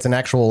I think that's an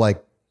actual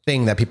like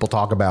thing that people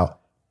talk about.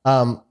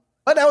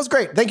 But that was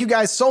great. Thank you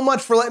guys so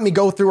much for letting me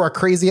go through our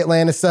crazy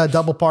Atlantis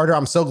double parter.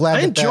 I'm so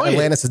glad that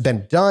Atlantis has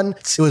been done.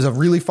 It was a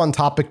really fun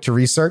topic to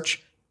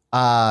research.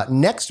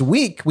 Next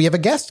week, we have a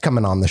guest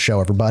coming on the show,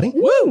 everybody,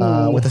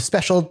 with a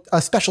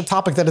special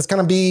topic that is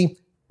going to be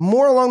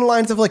more along the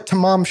lines of like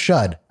Tamam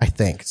Shud, I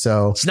think.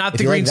 So it's not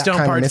the Greenstone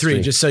Part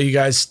 3, just so you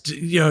guys,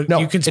 you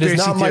conspiracy it is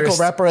not theorists. Michael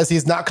Rapper, as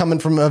he's not coming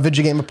from a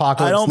video game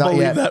apocalypse. I don't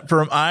believe that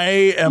from.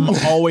 I am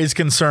always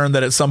concerned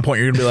that at some point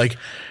you're gonna be like,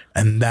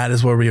 and that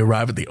is where we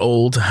arrive at the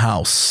old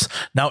house.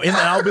 Now,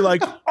 I'll be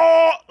like,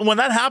 oh, when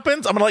that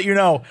happens, I'm gonna let you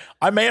know.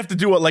 I may have to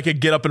do it like a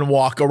get up and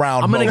walk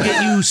around. I'm gonna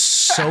get you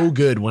so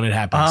good when it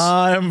happens.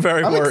 I'm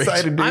very worried.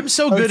 Excited, dude. I'm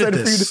so good at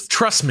this.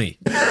 Trust me.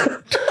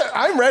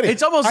 I'm ready.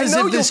 It's almost as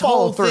if this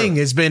whole thing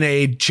has been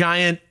a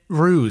giant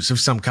ruse of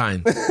some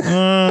kind.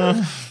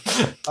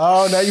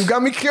 Oh, now you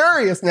got me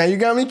curious.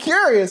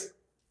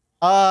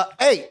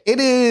 Hey, it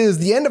is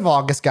the end of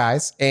August,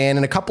 guys. And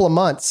in a couple of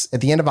months,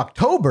 at the end of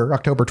October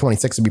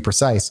 26th to be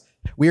precise,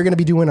 we are going to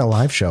be doing a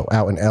live show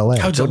out in LA.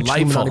 How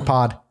delightful.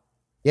 Pod.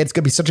 Yeah, it's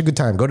going to be such a good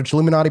time. Go to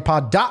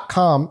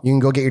CHilluminatiPod.com. You can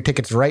go get your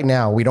tickets right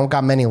now. We don't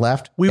got many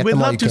left. We would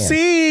love to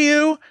see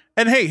you.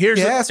 And hey, here's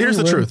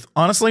the truth.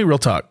 Honestly, real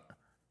talk.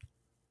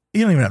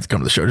 You don't even have to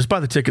come to the show. Just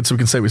buy the tickets so we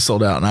can say we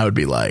sold out. And I would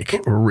be like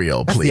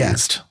real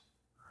pleased. Yeah.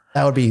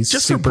 That would be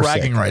just for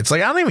bragging rights.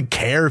 Like, I don't even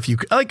care if you're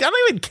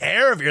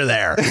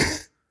there.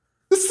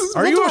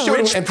 Are you a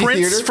rich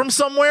prince from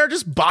somewhere?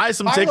 Just buy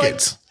some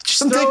tickets.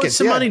 Just throw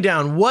some money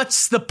down.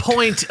 What's the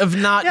point of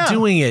not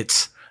doing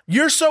it?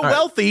 You're so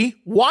wealthy.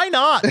 Why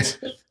not?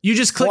 You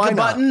just click a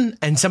button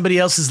and somebody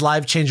else's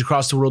live change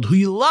across the world who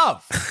you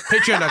love.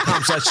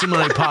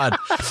 Patreon.com/ChilluminatiPod.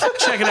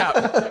 Check it out.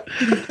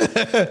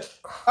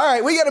 All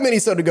right, we got a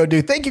mini-sode to go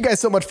do. Thank you guys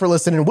so much for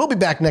listening. We'll be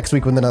back next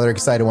week with another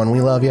exciting one.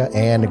 We love you,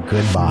 and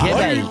goodbye.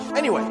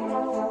 Anyway,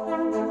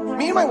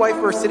 me and my wife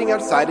were sitting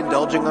outside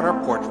indulging on our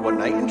porch one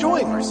night,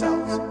 enjoying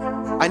ourselves.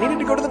 I needed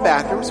to go to the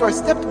bathroom, so I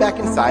stepped back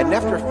inside, and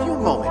after a few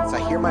moments, I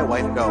hear my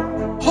wife go,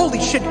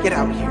 "Holy shit, get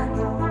out here."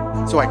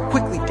 So I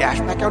quickly dash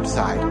back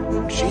outside,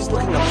 and she's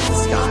looking up at the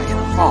sky in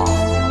awe.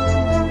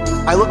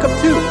 I look up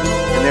too,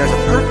 and there's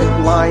a perfect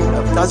line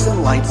of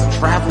dozen lights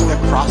traveling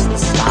across the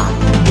sky.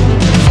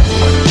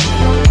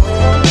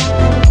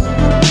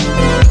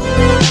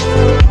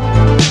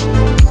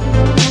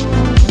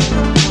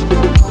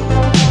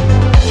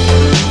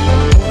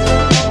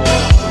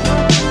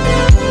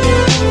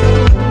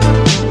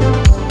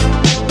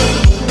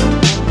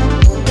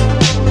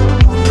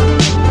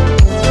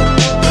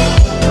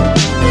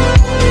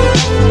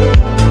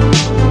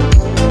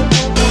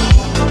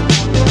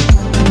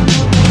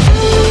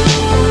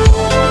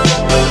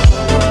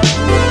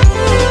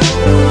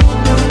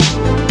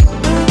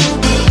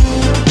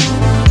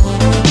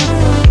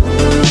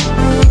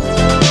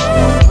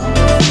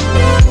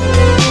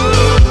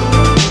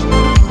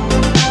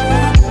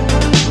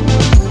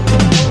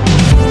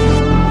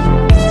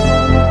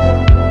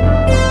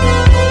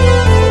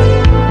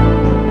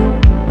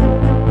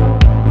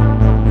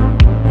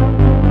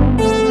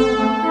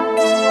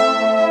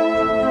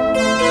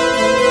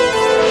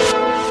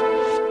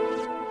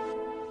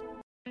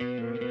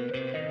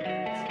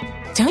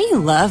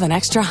 Love an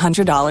extra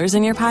 $100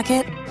 in your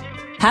pocket?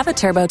 Have a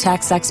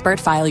TurboTax expert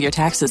file your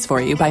taxes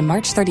for you by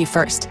March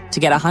 31st to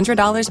get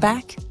 $100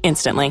 back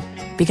instantly.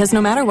 Because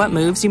no matter what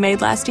moves you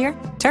made last year,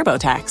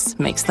 TurboTax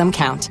makes them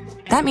count.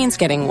 That means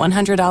getting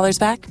 $100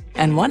 back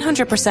and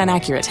 100%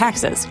 accurate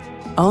taxes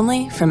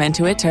only from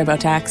Intuit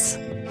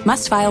TurboTax.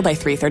 Must file by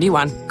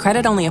 3/31.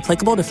 Credit only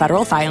applicable to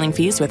federal filing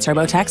fees with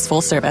TurboTax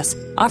full service.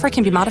 Offer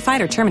can be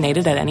modified or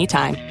terminated at any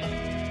time.